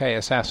JFK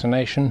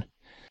assassination.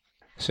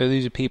 So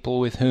these are people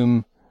with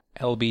whom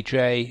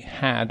LBJ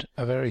had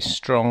a very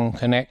strong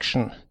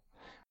connection.